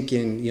sink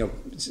and,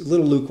 it's a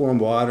little lukewarm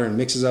water and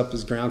mixes up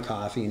his ground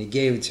coffee. And he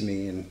gave it to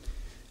me. And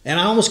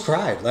I almost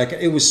cried. Like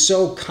it was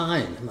so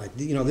kind. I'm like,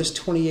 this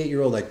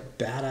 28-year-old, like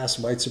badass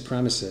white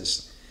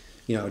supremacist,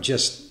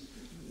 just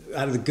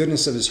out of the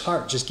goodness of his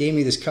heart, just gave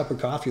me this cup of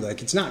coffee.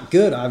 Like it's not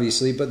good,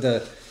 obviously, but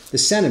the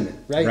sentiment,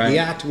 right? The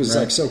act was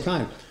like so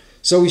kind.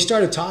 So we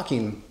started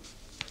talking.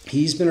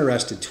 He's been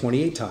arrested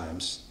 28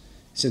 times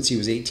since he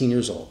was 18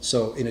 years old.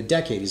 So in a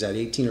decade, he's had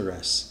 18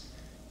 arrests.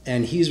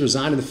 And he's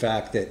resigned to the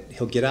fact that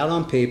he'll get out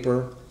on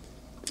paper.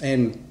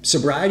 And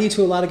sobriety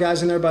to a lot of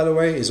guys in there, by the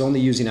way, is only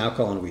using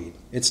alcohol and weed.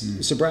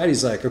 Sobriety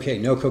is like, okay,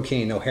 no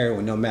cocaine, no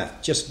heroin, no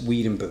meth, just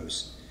weed and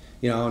booze.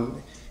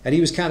 And he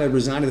was kind of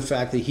resigned to the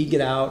fact that he'd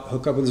get out,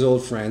 hook up with his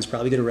old friends,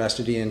 probably get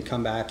arrested and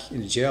come back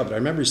into jail. But I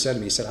remember he said to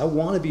me, he said, I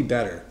want to be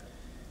better.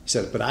 He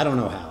said, but I don't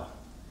know how.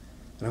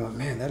 And I went,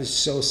 man, that is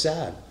so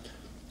sad.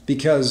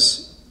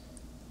 Because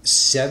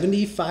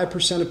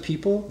 75% of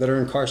people that are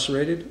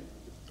incarcerated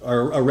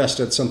are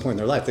arrested at some point in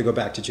their life. They go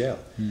back to jail.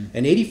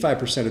 And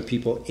 85% of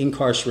people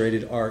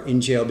incarcerated are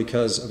in jail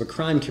because of a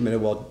crime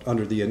committed while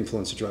under the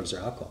influence of drugs or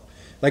alcohol.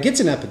 Like it's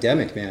an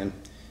epidemic, man,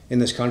 in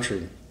this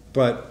country.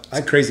 But it's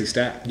a crazy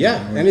stat.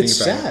 Yeah, and it's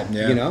sad,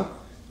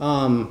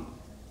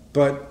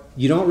 but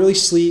you don't really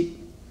sleep.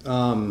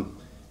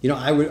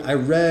 I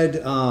read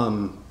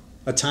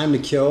A Time to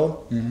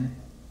Kill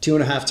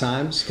 2.5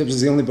 times because it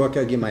was the only book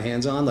I'd get my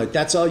hands on. Like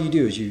that's all you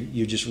do is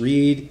you just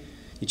read,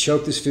 you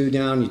choke this food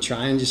down, you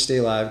try and just stay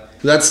alive.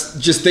 That's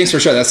just, thanks for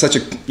sharing. That's such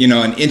a,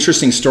 an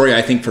interesting story,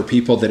 I think, for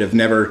people that have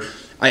never,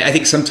 I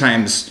think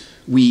sometimes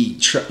we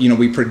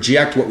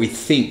project what we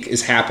think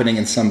is happening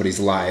in somebody's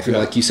life. And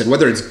like you said,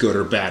 whether it's good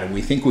or bad, and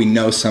we think we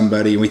know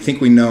somebody, and we think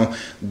we know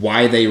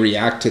why they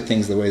react to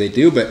things the way they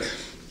do. But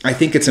I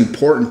think it's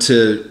important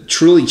to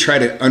truly try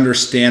to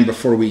understand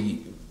before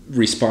we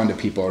respond to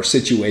people or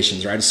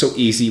situations, right? It's so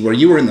easy where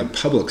you were in the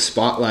public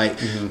spotlight.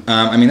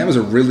 That was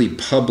a really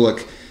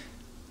public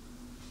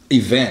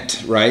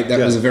event, right? That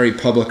was a very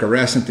public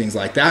arrest and things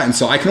like that. And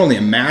so I can only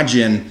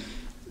imagine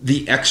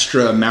the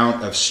extra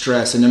amount of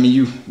stress. And I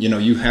mean,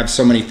 you have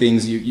so many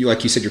things, you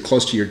like you said, you're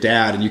close to your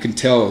dad, and you can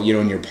tell,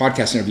 in your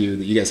podcast interview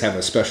that you guys have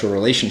a special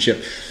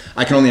relationship.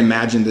 I can only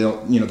imagine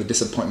the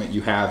disappointment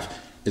you have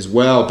as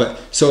well.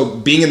 But so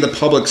being in the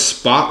public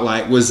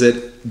spotlight, was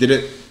that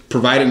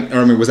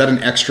an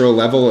extra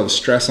level of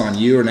stress on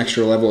you or an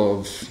extra level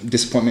of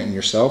disappointment in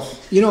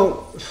yourself?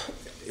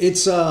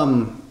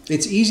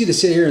 It's easy to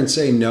sit here and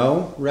say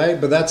no, right?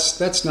 But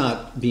that's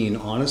not being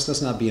honest.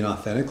 That's not being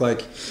authentic.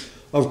 Like,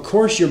 of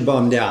course you're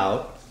bummed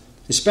out,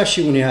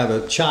 especially when you have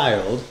a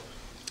child,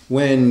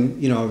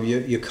 when,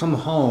 you come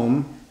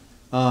home,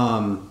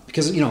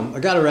 because, I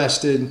got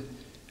arrested,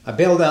 I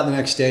bailed out the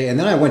next day, and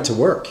then I went to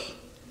work.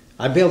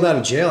 I bailed out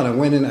of jail and I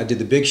went in, I did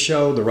the big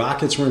show, the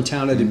Rockets were in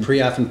town, I did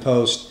pre-af and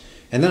post,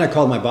 and then I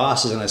called my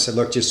bosses and I said,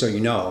 look, just so you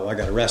know, I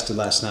got arrested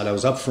last night, I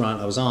was upfront,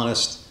 I was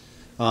honest,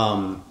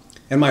 and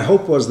my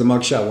hope was the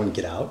mugshot wouldn't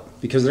get out,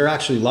 because there are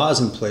actually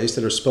laws in place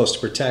that are supposed to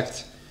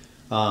protect,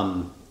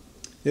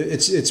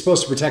 it's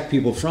supposed to protect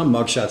people from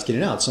mugshots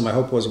getting out. So my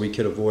hope was we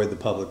could avoid the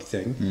public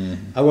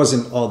thing. I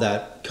wasn't all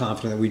that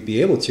confident that we'd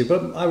be able to,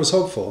 but I was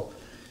hopeful.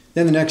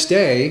 Then the next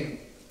day,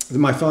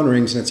 my phone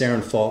rings and it's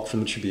Aaron Falk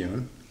from the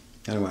Tribune.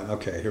 And I went,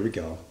 okay, here we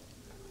go.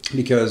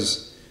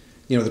 Because,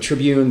 the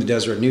Tribune, the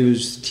Deseret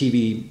News, the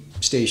TV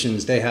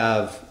stations, they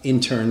have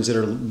interns that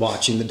are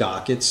watching the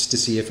dockets to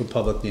see if a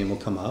public name will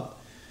come up.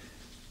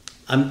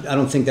 I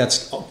don't think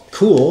that's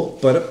cool,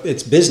 but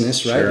it's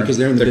business, right? Sure. Because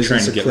they're in the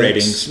business trying to of get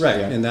clicks, ratings, right?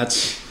 yeah. And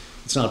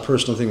it's not a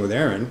personal thing with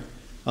Aaron.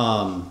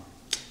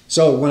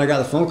 So when I got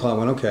the phone call,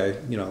 I went, okay,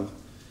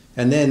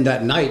 and then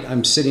that night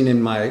I'm sitting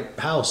in my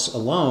house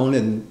alone,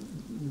 and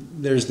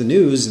there's the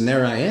news, and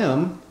there I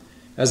am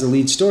as the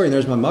lead story, and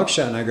there's my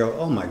mugshot, and I go,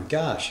 oh my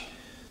gosh.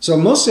 So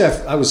mostly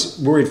I was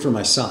worried for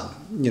my son.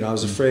 I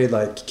was afraid,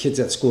 like, kids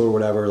at school or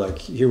whatever, like,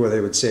 hear what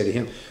they would say to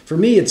him. For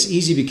me, it's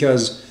easy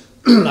because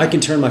I can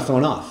turn my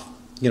phone off.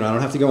 I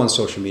don't have to go on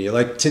social media.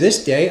 Like, to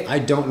this day, I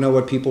don't know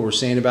what people were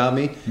saying about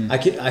me. I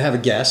have a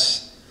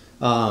guess.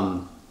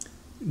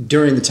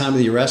 During the time of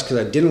the arrest, because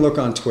I didn't look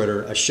on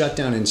Twitter, I shut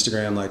down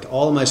Instagram, like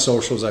all of my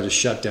socials I just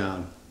shut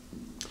down.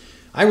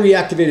 I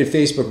reactivated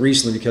Facebook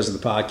recently because of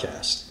the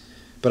podcast,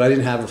 but I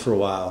didn't have it for a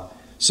while.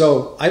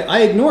 So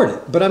I ignored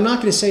it, but I'm not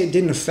going to say it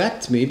didn't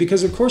affect me,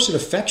 because of course it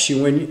affects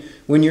you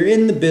when you're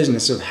in the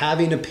business of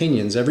having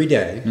opinions every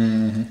day.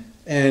 Mm-hmm.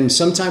 And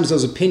sometimes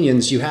those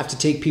opinions, you have to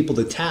take people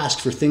to task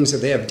for things that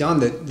they have done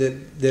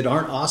that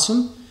aren't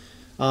awesome.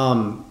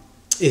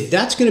 If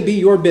that's going to be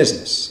your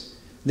business,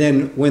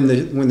 then when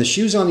the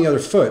shoe's on the other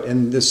foot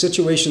and the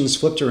situation's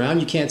flipped around,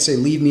 you can't say,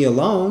 leave me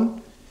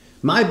alone.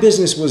 My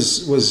business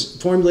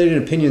was formulating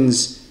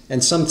opinions,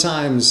 and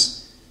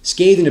sometimes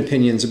scathing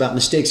opinions about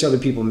mistakes other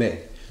people made.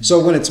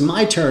 So when it's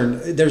my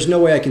turn, there's no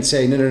way I can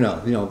say,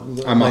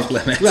 no. I'm off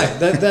limits. Right.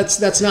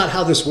 That's not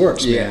how this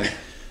works, yeah.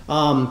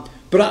 man.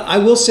 But I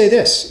will say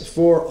this,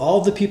 for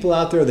all the people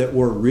out there that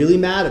were really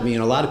mad at me,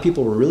 and a lot of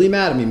people were really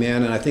mad at me,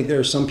 man, and I think there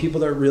are some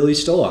people that really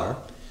still are.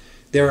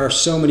 There are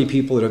so many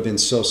people that have been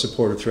so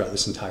supportive throughout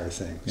this entire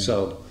thing. Yeah.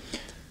 So,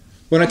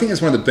 well, I think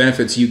that's one of the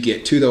benefits you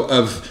get too, though,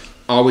 of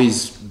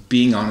always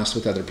being honest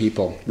with other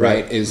people,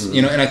 right? Is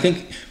and I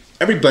think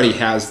everybody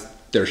has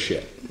their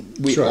shit.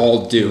 We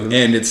all do,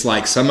 and it's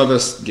like some of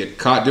us get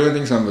caught doing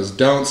things, some of us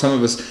don't, some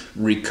of us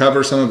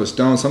recover, some of us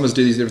don't, some of us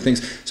do these different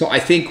things. So I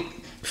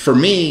think for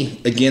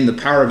me, again, the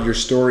power of your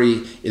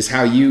story is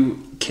how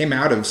you came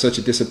out of such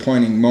a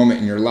disappointing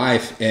moment in your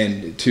life,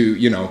 and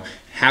to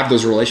have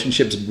those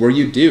relationships where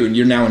you do, and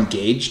you're now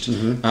engaged.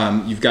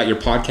 Mm-hmm. You've got your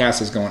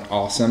podcast is going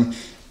awesome.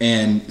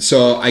 And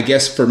so I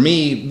guess for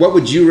me,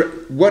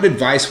 what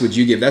advice would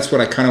you give? That's what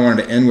I kind of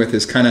wanted to end with,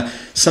 is kind of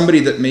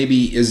somebody that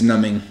maybe is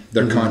numbing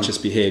their conscious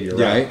behavior,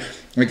 right?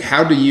 Like,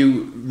 how do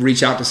you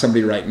reach out to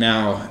somebody right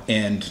now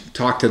and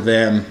talk to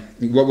them?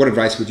 What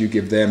advice would you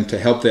give them to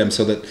help them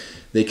so that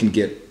they can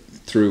get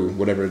through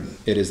whatever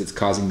it is that's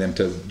causing them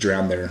to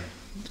drown their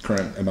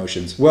current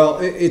emotions? Well,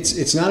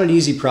 it's not an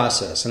easy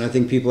process, and I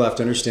think people have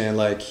to understand,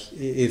 like,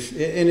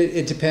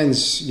 it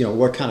depends,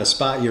 what kind of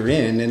spot you're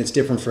in, and it's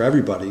different for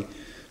everybody.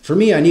 For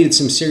me, I needed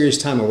some serious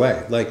time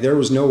away. Like, there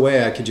was no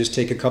way I could just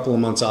take a couple of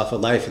months off of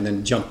life and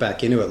then jump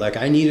back into it. Like,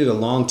 I needed a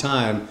long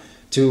time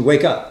to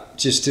wake up,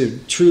 just to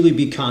truly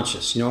be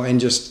conscious, and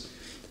just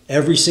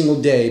every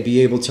single day be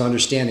able to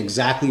understand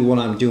exactly what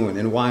I'm doing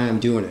and why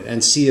I'm doing it,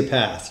 and see a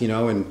path,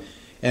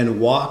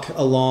 and walk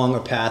along a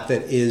path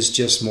that is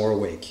just more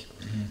awake.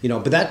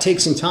 But that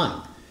takes some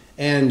time.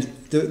 And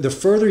the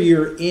further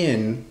you're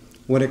in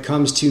when it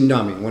comes to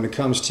numbing, when it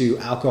comes to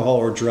alcohol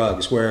or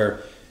drugs, where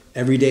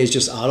every day is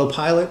just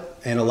autopilot,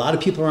 and a lot of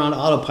people are on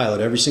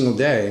autopilot every single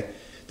day,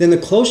 then the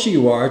closer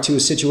you are to a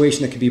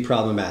situation that could be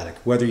problematic,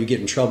 whether you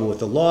get in trouble with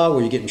the law,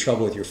 or you get in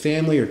trouble with your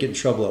family, or get in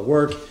trouble at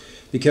work.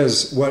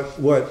 Because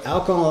what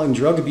alcohol and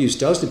drug abuse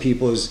does to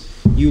people is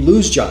you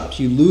lose jobs,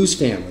 you lose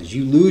families,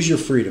 you lose your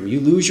freedom, you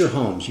lose your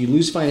homes, you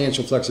lose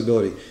financial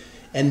flexibility.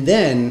 And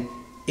then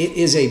it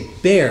is a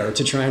bear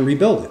to try and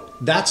rebuild it.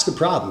 That's the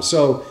problem.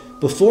 So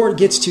before it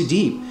gets too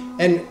deep,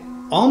 and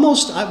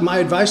my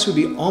advice would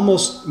be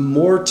almost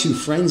more to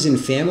friends and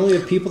family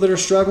of people that are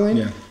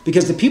struggling.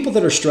 Because the people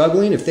that are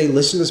struggling, if they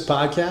listen to this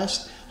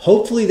podcast,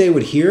 hopefully they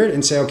would hear it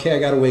and say, okay, I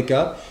got to wake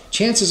up.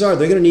 Chances are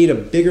they're going to need a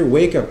bigger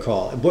wake-up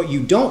call. What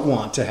you don't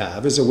want to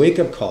have is a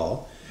wake-up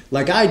call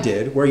like I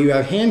did, where you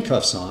have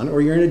handcuffs on,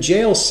 or you're in a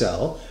jail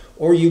cell,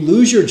 or you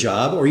lose your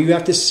job, or you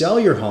have to sell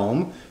your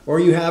home, or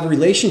you have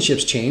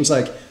relationships change.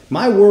 Like,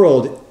 my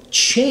world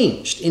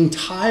changed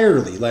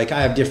entirely. Like,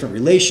 I have different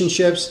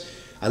relationships.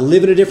 I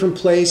live in a different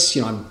place.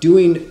 I'm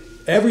doing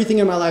everything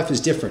in my life is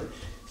different.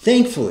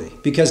 Thankfully,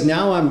 because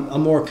now I'm a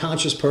more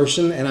conscious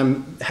person, and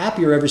I'm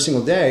happier every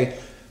single day.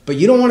 But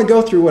you don't want to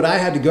go through what I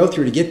had to go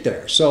through to get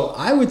there. So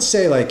I would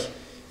say, like,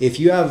 if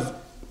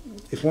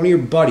one of your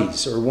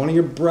buddies or one of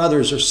your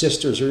brothers or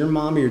sisters or your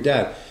mom or your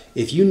dad,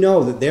 if you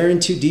know that they're in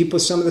too deep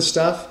with some of the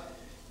stuff,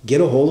 get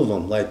a hold of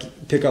them.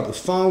 Like, pick up the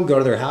phone, go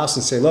to their house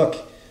and say, look,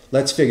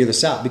 let's figure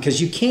this out,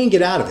 because you can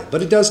get out of it,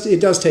 but it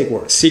does take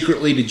work.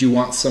 Secretly, did you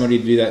want somebody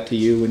to do that to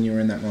you when you were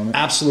in that moment?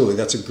 Absolutely.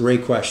 That's a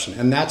great question.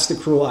 And that's the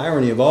cruel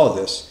irony of all of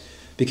this,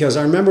 because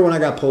I remember when I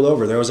got pulled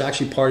over, there was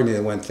actually part of me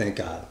that went, thank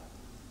God.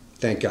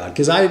 Thank God.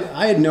 Because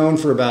I had known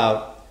for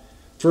about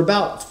 4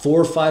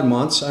 or 5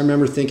 months, I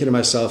remember thinking to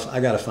myself,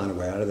 I got to find a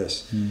way out of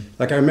this.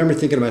 Like, I remember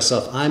thinking to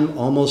myself, I'm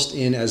almost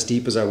in as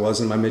deep as I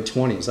was in my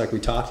mid-20s, like we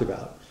talked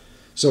about.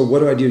 So what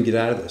do I do to get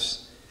out of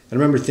this? And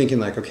I remember thinking,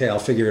 like, okay, I'll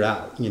figure it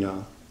out,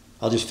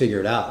 I'll just figure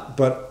it out.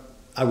 But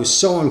I was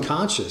so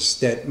unconscious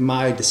that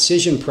my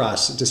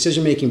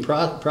decision-making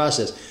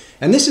process,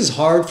 and this is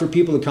hard for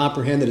people to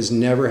comprehend that has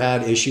never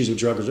had issues with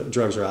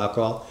drugs or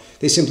alcohol.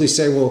 They simply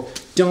say, well,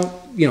 don't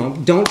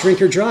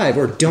drink or drive,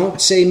 or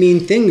don't say mean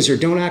things, or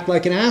don't act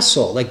like an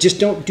asshole. Like, just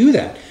don't do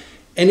that.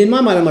 And in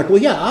my mind, I'm like,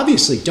 well, yeah,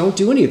 obviously, don't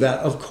do any of that,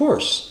 of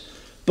course.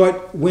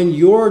 But when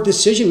your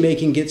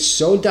decision-making gets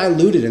so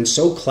diluted and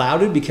so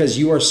clouded because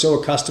you are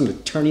so accustomed to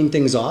turning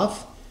things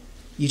off,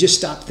 you just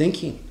stop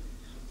thinking.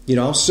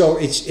 So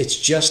it's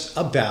just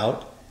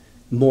about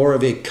more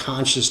of a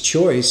conscious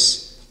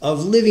choice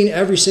of living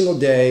every single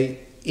day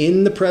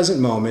in the present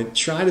moment,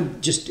 trying to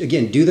just,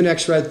 again, do the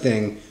next right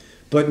thing.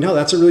 But no,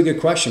 that's a really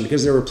good question,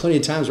 because there were plenty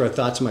of times where I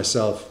thought to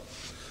myself,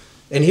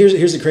 and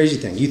here's the crazy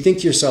thing. You think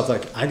to yourself,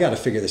 like, I got to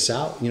figure this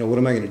out. What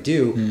am I going to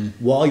do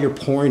while you're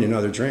pouring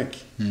another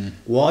drink?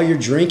 While you're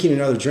drinking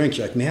another drink,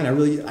 you're like, man,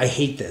 I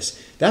hate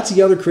this. That's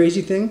the other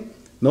crazy thing.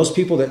 Most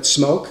people that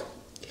smoke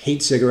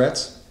hate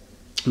cigarettes.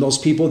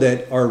 Most people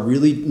that are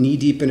really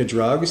knee-deep into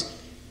drugs,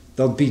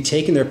 they'll be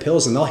taking their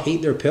pills and they'll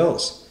hate their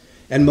pills.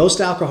 And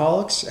most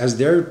alcoholics, as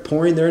they're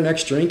pouring their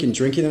next drink and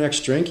drinking the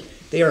next drink,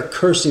 they are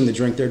cursing the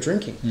drink they're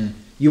drinking.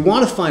 You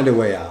want to find a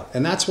way out.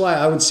 And that's why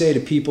I would say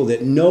to people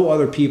that know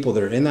other people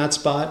that are in that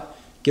spot,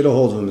 get a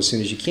hold of them as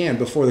soon as you can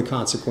before the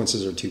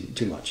consequences are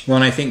too much. Well,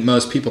 and I think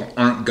most people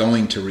aren't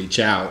going to reach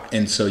out,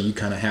 and so you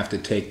kind of have to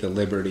take the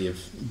liberty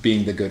of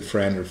being the good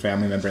friend or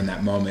family member in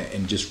that moment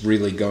and just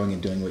really going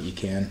and doing what you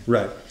can.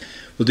 Right.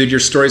 Well, dude,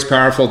 your story's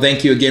powerful.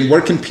 Thank you again.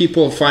 Where can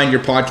people find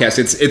your podcast?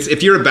 It's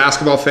if you're a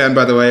basketball fan,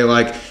 by the way,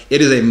 like, it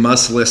is a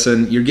must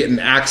listen. You're getting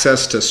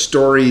access to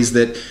stories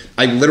that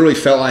I literally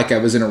felt like I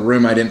was in a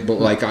room I didn't, but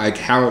like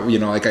how,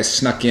 like I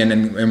snuck in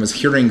and was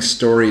hearing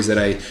stories that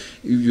it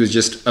was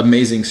just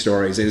amazing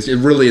stories. It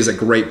really is a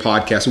great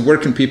podcast. Where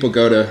can people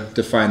go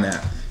to find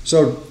that?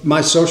 So my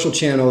social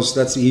channels,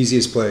 that's the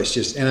easiest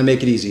place. And I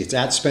make it easy. It's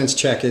at Spence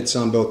Checketts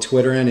on both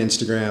Twitter and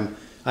Instagram.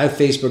 I have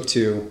Facebook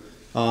too.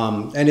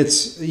 And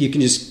you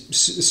can just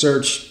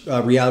search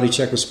Reality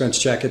Check with Spence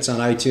Checketts on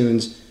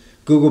iTunes,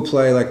 Google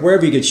Play, like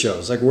wherever you get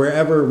shows, like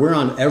wherever. We're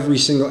on every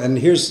single. And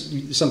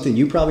here's something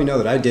you probably know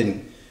that I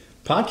didn't.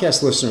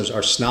 Podcast listeners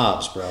are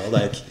snobs, bro.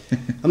 Like,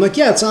 I'm like,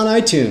 yeah, it's on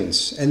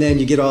iTunes, and then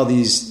you get all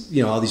these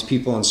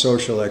people on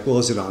social, like, well,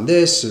 is it on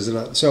this? Is it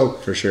on? So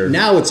for sure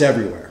now it's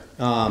everywhere.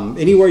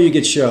 Anywhere you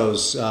get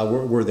shows,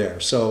 we're there.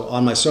 So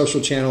on my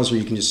social channels, or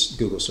you can just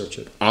Google search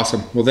it.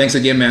 Awesome. Well, thanks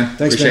again, man.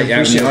 Thanks, Appreciate man. you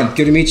having me on.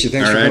 Good to meet you.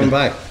 Thanks for coming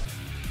by.